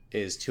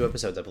is 2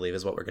 episodes, I believe,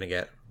 is what we're going to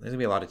get. There's going to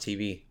be a lot of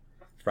TV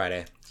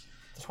Friday.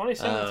 The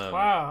 27th.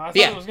 Wow, I thought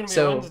yeah, it was going to be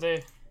so- a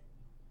Wednesday.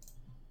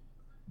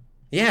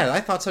 Yeah,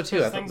 I thought so too.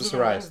 I thought Things this have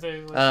been surprised.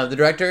 Wednesday, like- The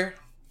director,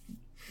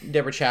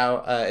 Deborah Chow,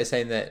 is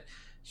saying that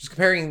she's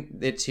comparing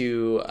it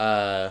to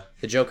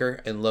the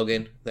Joker and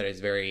Logan, that is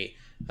very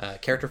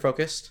character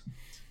focused.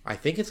 I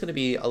think it's going to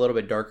be a little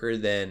bit darker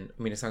than.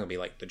 I mean, it's not going to be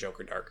like the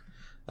Joker dark,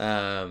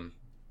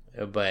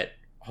 but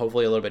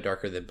hopefully a little bit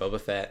darker than Boba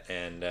Fett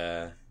and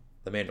the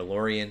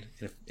Mandalorian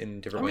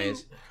in different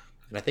ways.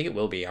 And I think it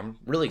will be. I'm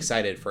really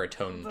excited for a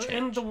tone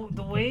change. And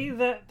the way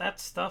that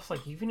stuff,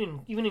 like even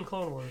in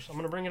Clone Wars, I'm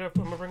gonna bring it up.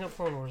 I'm gonna bring up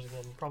Clone Wars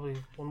again, probably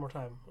one more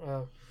time.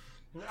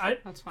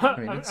 That's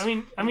fine.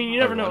 I mean, you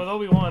never know with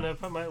Obi-Wan.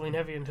 I might lean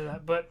heavy into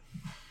that, but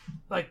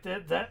like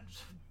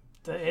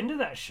the end of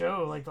that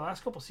show, like the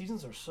last couple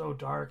seasons are so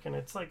dark, and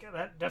it's like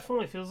that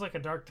definitely feels like a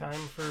dark time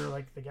for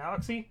like the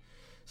galaxy.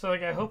 So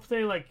like I hope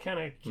they like kind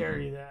of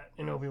carry that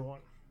in Obi-Wan.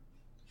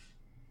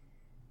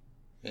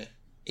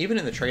 Even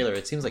in the trailer,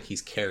 it seems like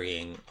he's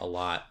carrying a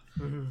lot,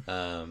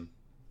 Mm-hmm.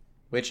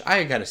 which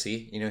I gotta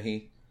see. You know,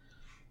 he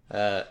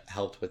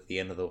helped with the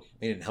end of the.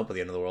 He didn't help with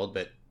the end of the world,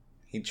 but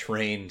he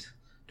trained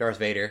Darth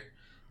Vader,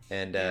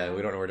 and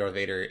we don't know where Darth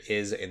Vader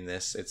is in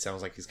this. It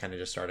sounds like he's kind of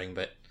just starting,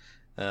 but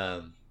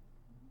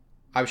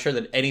I'm sure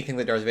that anything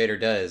that Darth Vader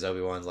does,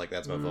 Obi-Wan's like,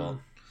 that's my fault.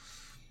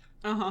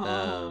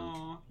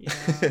 Oh, yeah.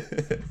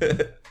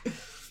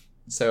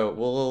 So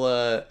we'll.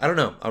 I don't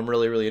know. I'm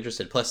really, really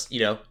interested. Plus,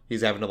 you know,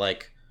 he's having to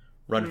like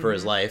run for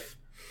his life.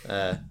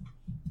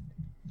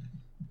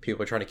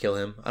 People are trying to kill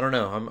him. I don't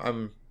know.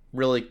 I'm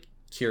really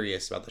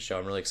curious about the show.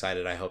 I'm really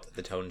excited. I hope that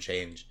the tone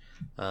change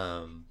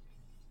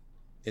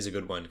is a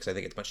good one because I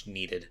think it's much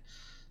needed.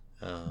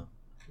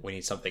 We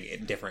need something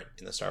different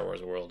in the Star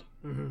Wars world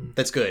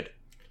that's good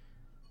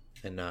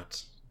and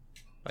not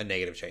a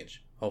negative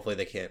change. Hopefully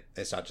they can't.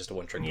 It's not just a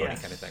one-trick pony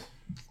kind of thing.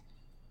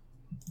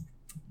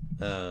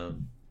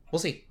 We'll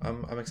see.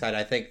 I'm excited.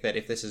 I think that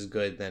if this is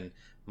good, then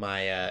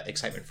my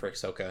excitement for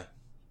Ahsoka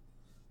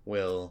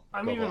will.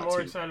 I'm go even a lot more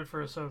too. excited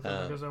for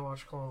Ahsoka because I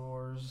watched Clone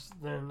Wars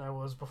than I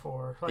was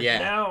before. Like Yeah.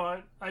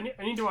 now, I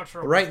need to watch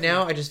Rebels Right too.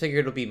 now, I just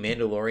figured it'll be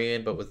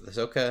Mandalorian, but with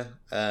Ahsoka,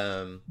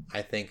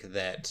 I think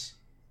that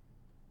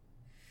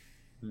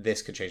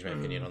this could change my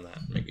opinion on that.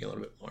 Make me a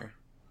little bit more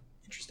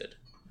interested.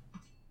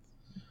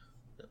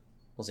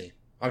 We'll see.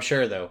 I'm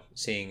sure, though,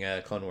 seeing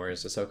Clone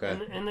Wars,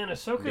 Ahsoka. And then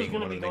Ahsoka's being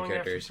going to one be of the main going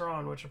after characters.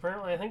 Thrawn, which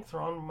apparently I think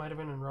Thrawn might have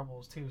been in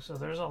Rebels too. So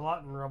there's a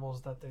lot in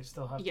Rebels that they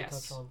still have to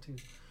Yes. touch on too.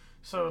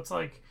 So it's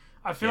like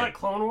I feel Yeah. like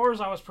Clone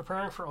Wars. I was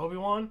preparing for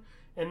Obi-Wan,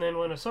 and then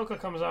when Ahsoka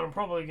comes out, I'm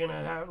probably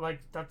gonna have like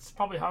that's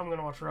probably how I'm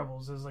gonna watch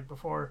Rebels. Is like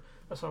before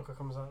Ahsoka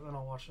comes out, then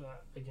I'll watch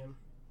that again.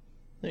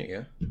 There you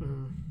go.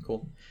 Mhm.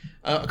 Cool.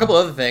 A couple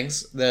other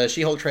things. The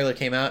She-Hulk trailer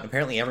came out.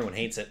 Apparently, everyone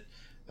hates it.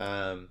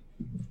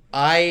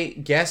 I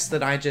guess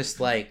that I just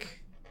like.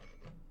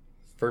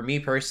 For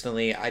me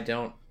personally, I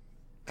don't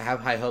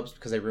have high hopes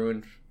because they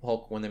ruined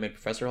Hulk when they made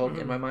Professor Hulk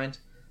in my mind.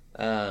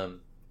 So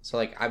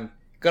like I'm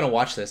gonna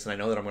watch this, and I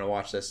know that I'm gonna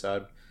watch this, so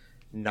I'm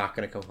not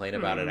gonna complain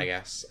about it. I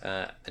guess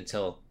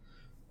until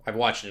I've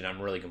watched it, and I'm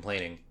really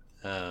complaining.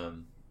 I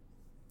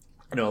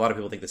know a lot of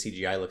people think the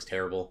CGI looks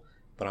terrible,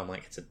 but I'm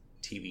like, it's a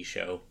TV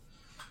show.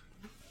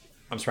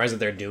 I'm surprised that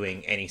they're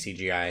doing any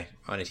CGI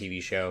on a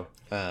TV show.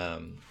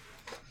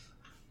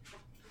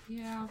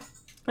 Yeah.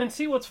 And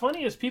see, what's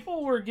funny is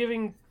people were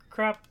giving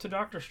crap to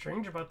Doctor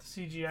Strange about the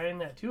CGI in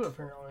that too,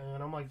 apparently,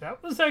 and I'm like,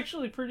 that was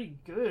actually pretty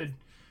good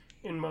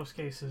in most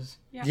cases.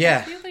 I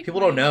Yeah, feel like people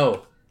don't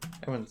know.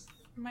 Everyone's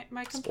My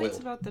complaints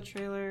Spoiled. about the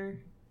trailer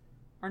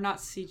are not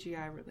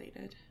CGI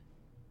related.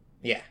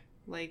 yeah.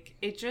 Like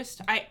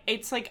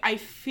it's like I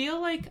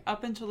feel like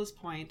up until this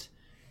point,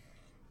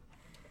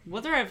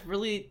 whether I've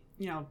really,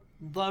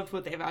 loved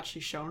what they've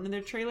actually shown in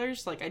their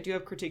trailers, like I do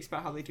have critiques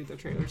about how they do their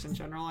trailers in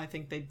general. I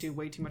think they do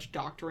way too much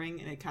doctoring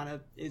and it kind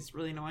of is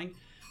really annoying.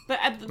 But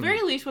at the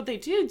very least, what they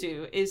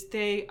do is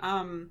they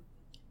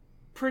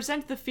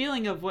present the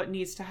feeling of what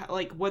needs to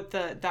like what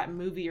that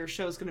movie or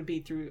show is going to be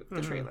through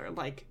the trailer.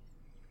 Like,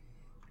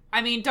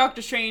 I mean,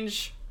 Doctor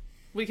Strange,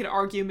 we could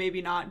argue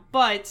maybe not,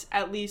 but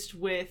at least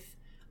with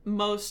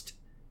most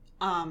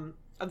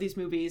of these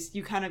movies,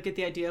 you kind of get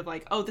the idea of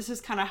like, oh, this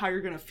is kind of how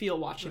you're going to feel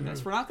watching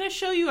this. We're not going to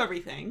show you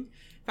everything.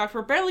 In fact,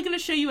 we're barely going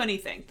to show you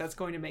anything that's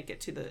going to make it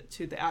to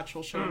the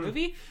actual show or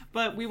movie.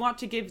 But we want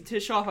to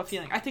show off a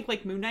feeling. I think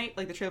like Moon Knight,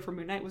 like the trailer for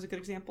Moon Knight was a good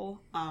example.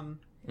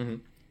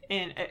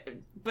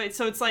 But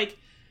so it's like,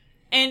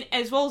 and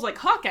as well as like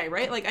Hawkeye,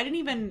 right? Like I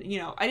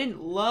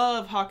didn't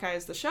love Hawkeye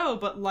as the show,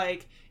 but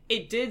like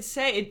it did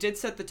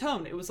set the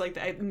tone. It was like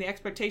in the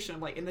expectation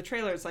of like in the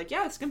trailer, it's like,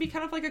 yeah, it's gonna be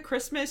kind of like a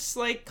Christmas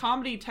like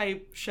comedy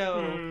type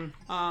show,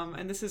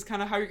 and this is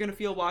kind of how you're gonna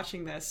feel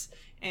watching this.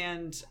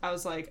 And I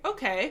was like,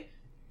 okay,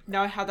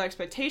 now I have that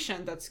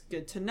expectation. That's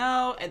good to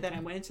know. And then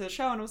I went into the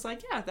show and I was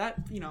like, yeah,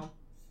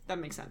 that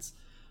makes sense.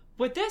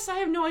 With this, I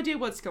have no idea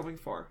what it's going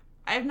for.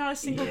 I have not a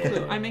single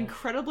clue. I'm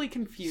incredibly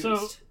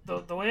confused.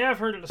 So the way I've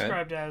heard it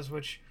described as,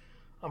 which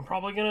I'm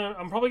probably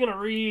gonna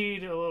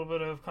read a little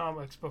bit of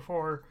comics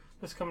before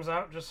this comes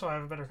out, just so I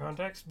have a better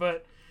context.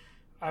 But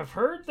I've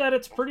heard that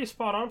it's pretty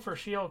spot on for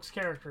She-Hulk's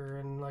character,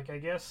 and like I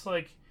guess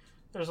like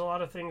there's a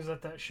lot of things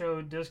that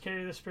show does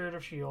carry the spirit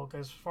of She-Hulk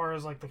as far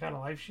as like the kind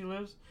of life she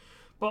lives.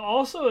 But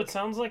also, it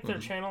sounds like they're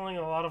channeling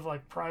a lot of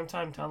like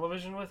primetime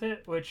television with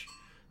it, which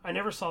I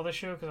never saw the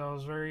show because I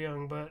was very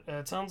young. But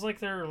it sounds like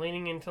they're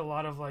leaning into a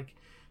lot of like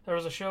there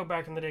was a show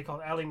back in the day called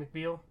Ally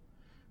McBeal,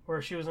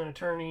 where she was an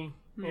attorney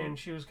and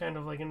she was kind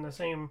of like in the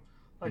same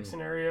like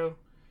scenario.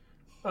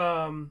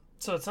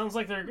 So it sounds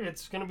like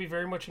it's going to be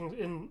very much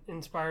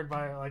inspired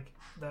by like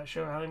that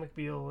show Ally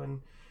McBeal, and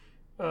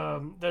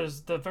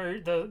there's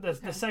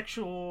the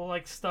sexual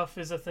like stuff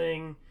is a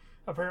thing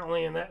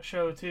apparently in that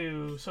show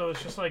too. So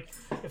it's just like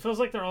it feels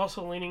like they're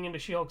also leaning into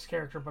She-Hulk's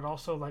character, but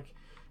also like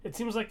it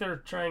seems like they're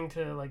trying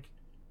to like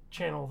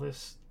channel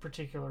this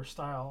particular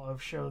style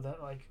of show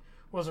that like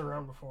was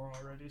around before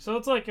already. So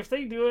it's like if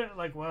they do it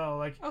like well,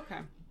 like okay.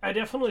 I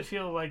definitely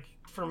feel like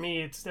for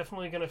me it's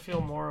definitely going to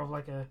feel more of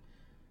like a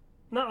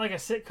not like a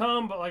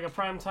sitcom, but like a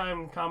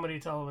primetime comedy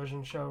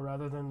television show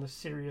rather than the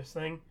serious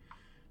thing.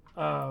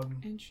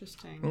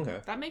 Interesting. Okay.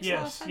 That makes a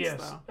lot of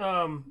sense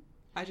though.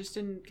 I just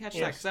didn't catch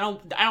that because I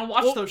don't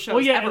watch those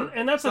shows ever.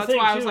 And that's so the that's thing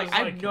why I too, was like, is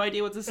I have no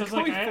idea what this is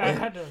like going I for.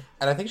 had to.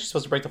 And I think she's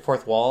supposed to break the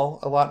fourth wall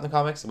a lot in the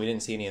comics, and we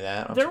didn't see any of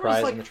that. I'm There was,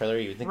 surprised like, in the trailer.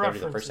 You would think that would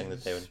be the first thing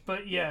that they would.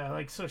 But yeah,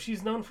 like so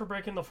she's known for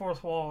breaking the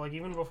fourth wall, like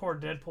even before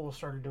Deadpool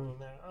started doing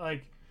that.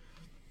 Like,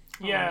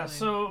 yeah, really?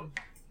 so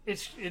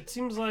it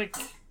seems like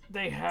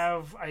they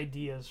have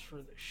ideas for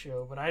the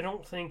show, but I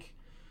don't think.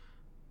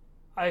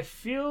 I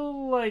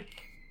feel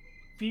like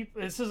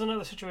this is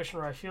another situation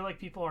where I feel like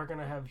people are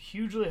going to have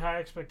hugely high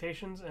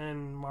expectations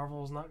and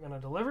Marvel's not going to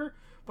deliver,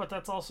 but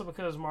that's also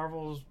because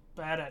Marvel's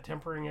bad at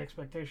tempering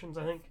expectations,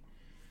 I think.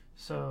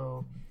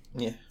 So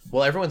Yeah.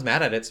 Well, everyone's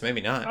mad at it, so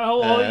maybe not. Oh,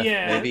 well,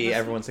 yeah. Maybe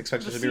everyone's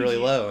expected to be really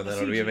low, and then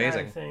it'll be CGI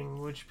amazing.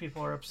 thing, which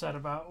people are upset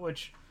about,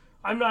 which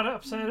I'm not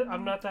upset.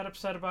 I'm not that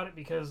upset about it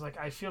because, like,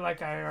 I feel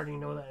like I already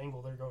know the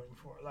angle they're going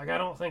for. Like, I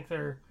don't think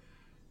they're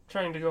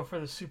trying to go for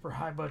the super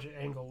high budget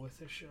angle with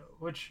this show,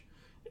 which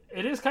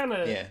it is kind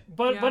of. Yeah.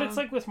 But Yeah. it's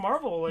like with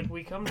Marvel, like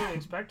we come to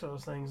expect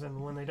those things,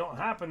 and when they don't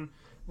happen,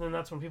 then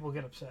that's when people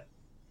get upset.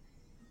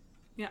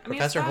 Yeah, I mean,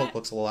 Professor it's Hulk that,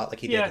 looks a lot like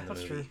he Yeah, did in the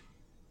that's movie. true.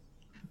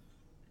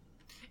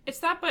 it's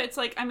that, but it's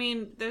like, I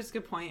mean, there's a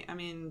good point. I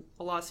mean,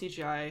 a lot of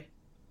CGI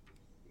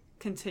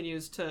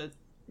continues to,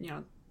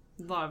 a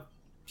lot of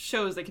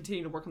shows that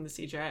continue to work on the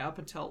CGI up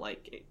until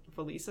like it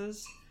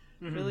releases.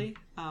 Really,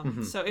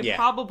 so it Yeah.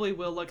 probably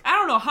will look. I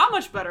don't know how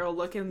much better it'll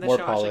look in the More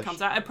show actually polished.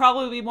 comes out. It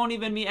probably won't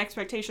even meet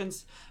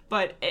expectations,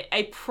 but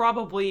it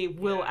probably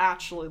will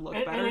actually look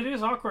And better. it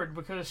is awkward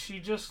because she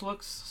just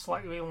looks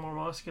slightly more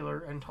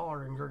muscular and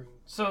taller and green.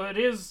 So it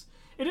is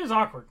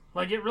awkward.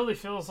 Like it really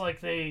feels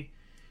like It-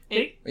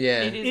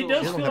 Yeah. It is it a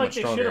does little- feel that like much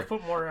they should stronger. have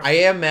put more effort. I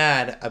am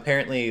mad.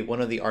 Apparently,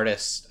 one of the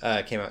artists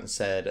came out and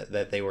said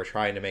that they were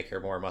trying to make her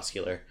more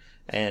muscular,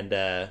 and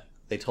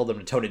they told them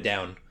to tone it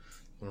down.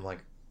 And I'm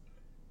like,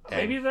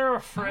 dang. Maybe they're I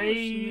wish she made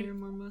afraid. her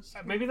more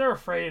muscular. Maybe they're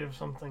afraid of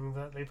something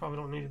that they probably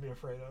don't need to be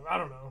afraid of. I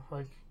don't know.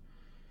 Like,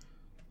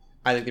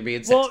 I think they're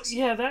being well, sexist.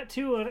 yeah, that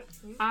too. And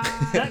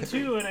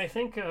I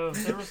think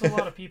there was a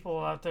lot of people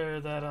out there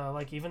that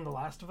like even the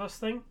Last of Us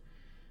thing.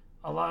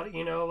 A lot,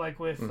 like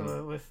with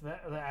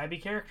the Abby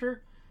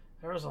character,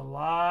 there was a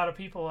lot of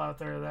people out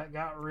there that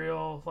got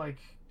real like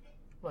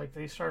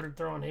they started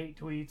throwing hate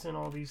tweets and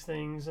all these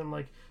things and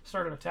like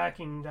started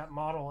attacking that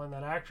model and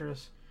that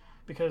actress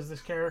because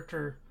this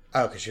character.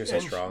 Oh, because she was so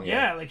And strong.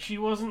 yeah, like she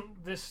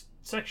wasn't this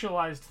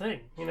sexualized thing,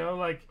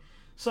 like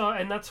so,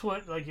 and that's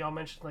what like y'all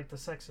mentioned, like the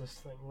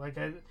sexist thing. Like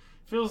it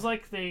feels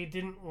like they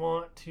didn't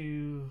want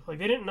to, like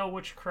they didn't know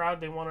which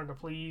crowd they wanted to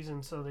please,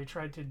 and so they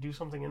tried to do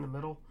something in the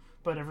middle,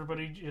 but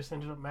everybody just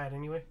ended up mad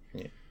anyway.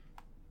 Yeah.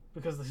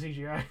 Because of the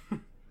CGI.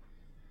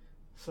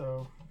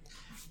 So.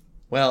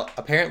 Well,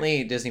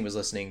 apparently Disney was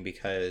listening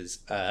because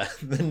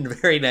the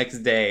very next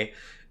day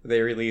they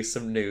released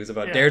some news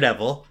about Yeah.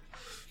 Daredevil.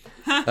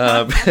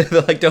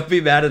 They're like, don't be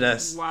mad at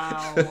us.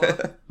 Wow.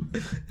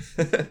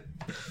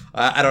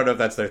 I don't know if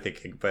that's their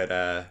thinking,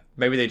 but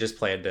maybe they just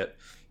planned it.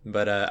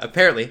 But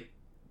apparently,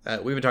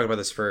 we've been talking about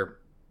this for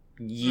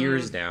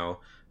years now.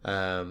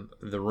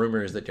 The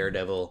rumors that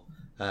Daredevil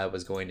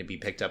was going to be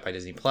picked up by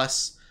Disney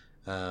Plus.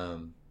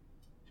 And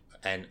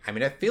I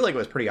mean, I feel like it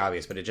was pretty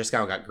obvious, but it just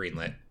now got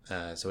greenlit.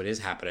 So it is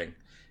happening.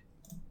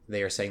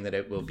 They are saying that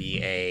it will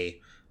be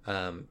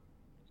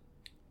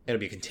it'll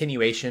be a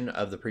continuation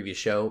of the previous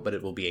show, but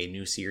it will be a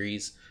new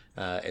series.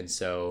 And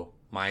so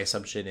my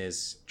assumption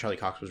is Charlie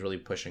Cox was really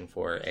pushing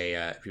for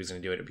if he was going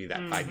to do it, it'd be that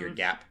 5-year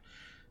gap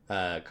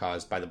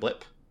caused by the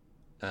blip.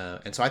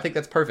 And so I think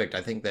that's perfect.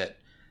 I think that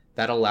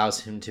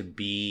allows him to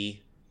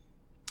be,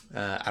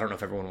 I don't know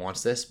if everyone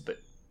wants this, but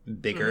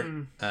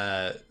bigger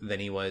than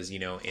he was, he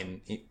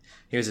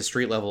was a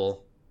street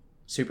level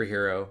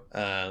superhero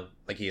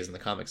like he is in the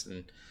comics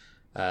and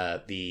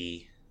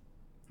the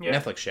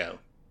Netflix show.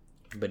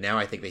 But now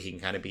I think that he can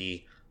kind of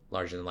be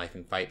larger than life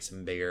and fight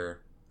some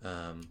bigger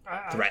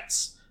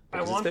threats.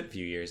 Because it's been a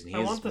few years and he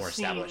I is want the more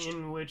scene established.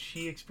 in which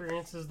he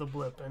experiences the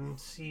blip and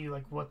see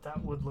like what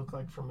that would look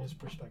like from his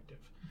perspective.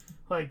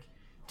 Like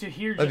to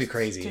hear That'd be just,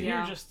 crazy. to hear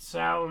Yeah. just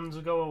sounds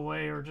go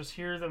away or just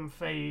hear them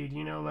fade,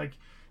 like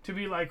to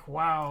be like,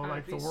 wow, I'd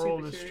like be the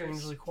world super is curious.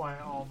 strangely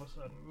quiet all of a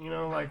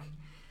sudden. Like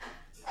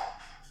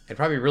It'd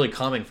probably be really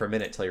calming for a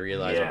minute till you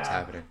realize what was Yeah.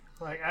 happening.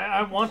 like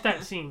I want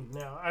that scene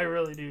now. I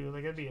really do.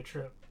 Like it'd be a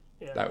trip.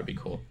 Yeah. That would be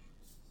cool.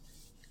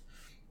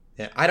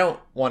 Yeah, I don't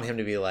want him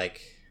to be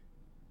like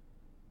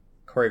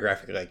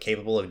choreographically like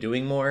capable of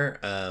doing more,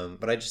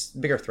 but I just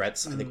bigger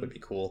threats I think would be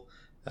cool.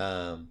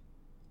 Part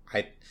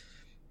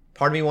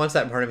of me wants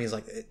that, and part of me is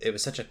like it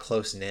was such a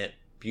close knit,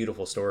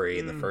 beautiful story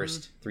in the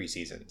first 3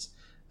 seasons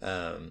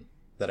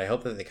that I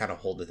hope that they kind of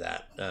hold to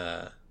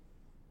that.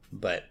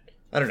 But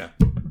I don't know,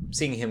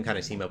 seeing him kind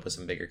of team up with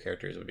some bigger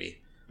characters would be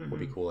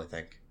cool. I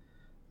think.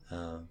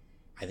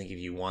 I think if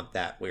you want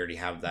that, we already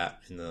have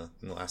that in the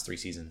last 3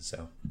 seasons.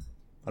 So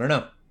I don't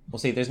know. We'll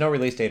see. There's no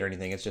release date or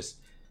anything. It's just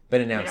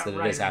been They announced got that it is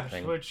writers,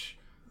 happening. Which,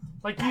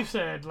 like you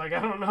said, like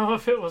I don't know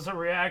if it was a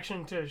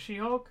reaction to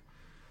She-Hulk,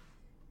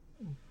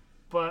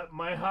 but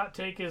my hot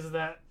take is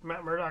that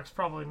Matt Murdock's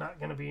probably not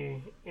going to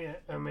be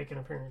make an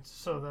appearance,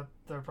 so that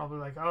they're probably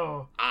like,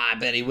 oh, I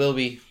bet he will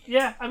be.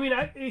 yeah. I mean,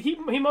 he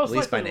most At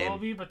least by likely will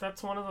name. be, but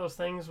that's one of those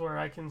things where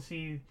I can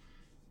see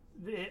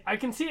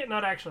it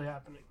not actually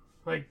happening,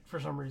 like for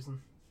some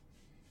reason,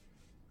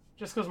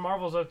 just because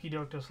Marvel's okey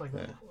doke just like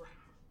that Yeah. before.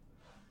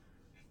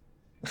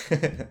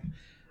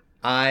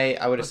 I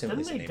would But assume then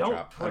it's a they name don't,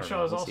 drop. I which don't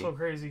know. was We'll also see.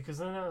 crazy because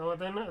then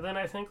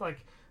I think like,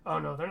 oh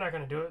no, they're not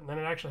going to do it, and then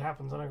it actually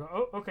happens, and I go,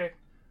 oh okay,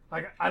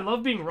 like I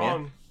love being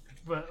wrong,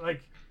 but I You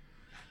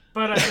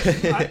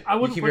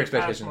wouldn't keep put your it past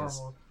expectations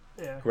Marvel.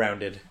 Yeah,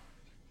 grounded.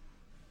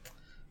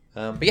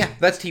 But yeah,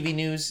 that's TV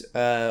news.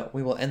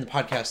 We will end the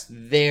podcast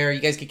there. You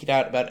guys geek it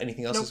out about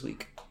anything else Nope. this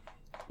week?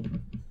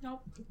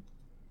 Nope.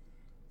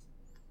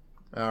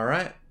 All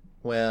right.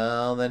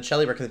 Well, then,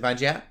 Shelly, where can they find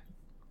you at?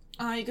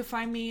 You can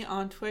find me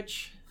on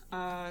Twitch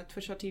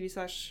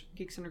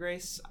Twitch.tv/Geeks Under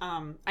Grace.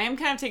 I am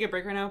kind of taking a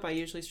break right now, but I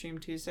usually stream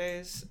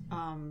Tuesdays.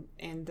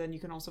 And then you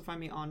can also find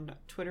me on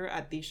Twitter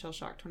at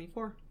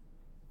TheShellShock24.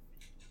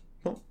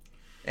 Cool.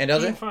 And You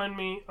can LJ? find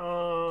me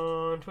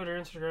on Twitter,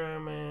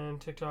 Instagram, and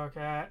TikTok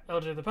at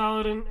LJ the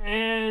Paladin,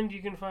 and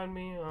you can find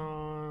me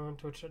on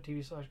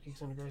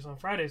Twitch.tv/Geeks Under Grace on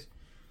Fridays.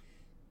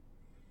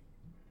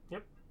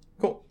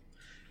 Cool.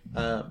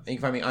 And you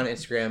can find me on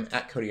Instagram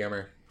at Cody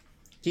Armour.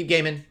 Keep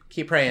gaming,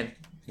 keep praying,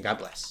 and God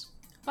bless.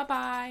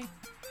 Bye-bye.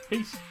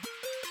 Peace.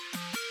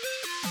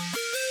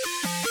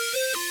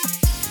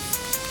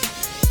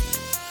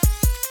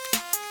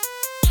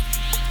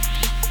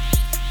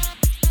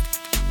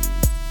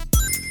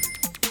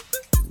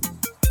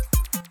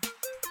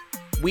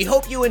 We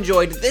hope you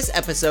enjoyed this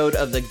episode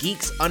of the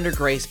Geeks Under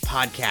Grace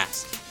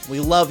podcast. We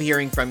love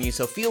hearing from you,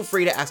 so feel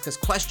free to ask us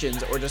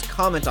questions or just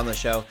comment on the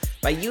show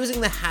by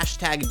using the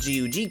hashtag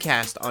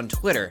GUGcast on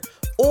Twitter,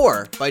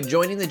 or by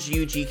joining the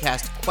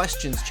GUGcast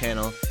questions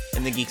channel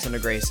in the Geeks Under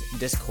Grace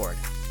Discord.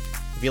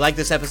 If you like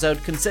this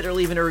episode, consider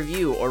leaving a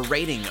review or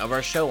rating of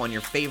our show on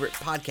your favorite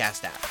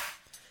podcast app.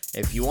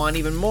 If you want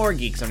even more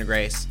Geeks Under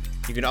Grace,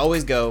 you can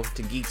always go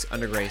to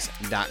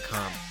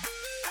geeksundergrace.com.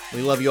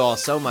 We love you all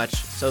so much,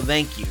 so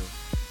thank you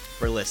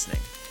for listening.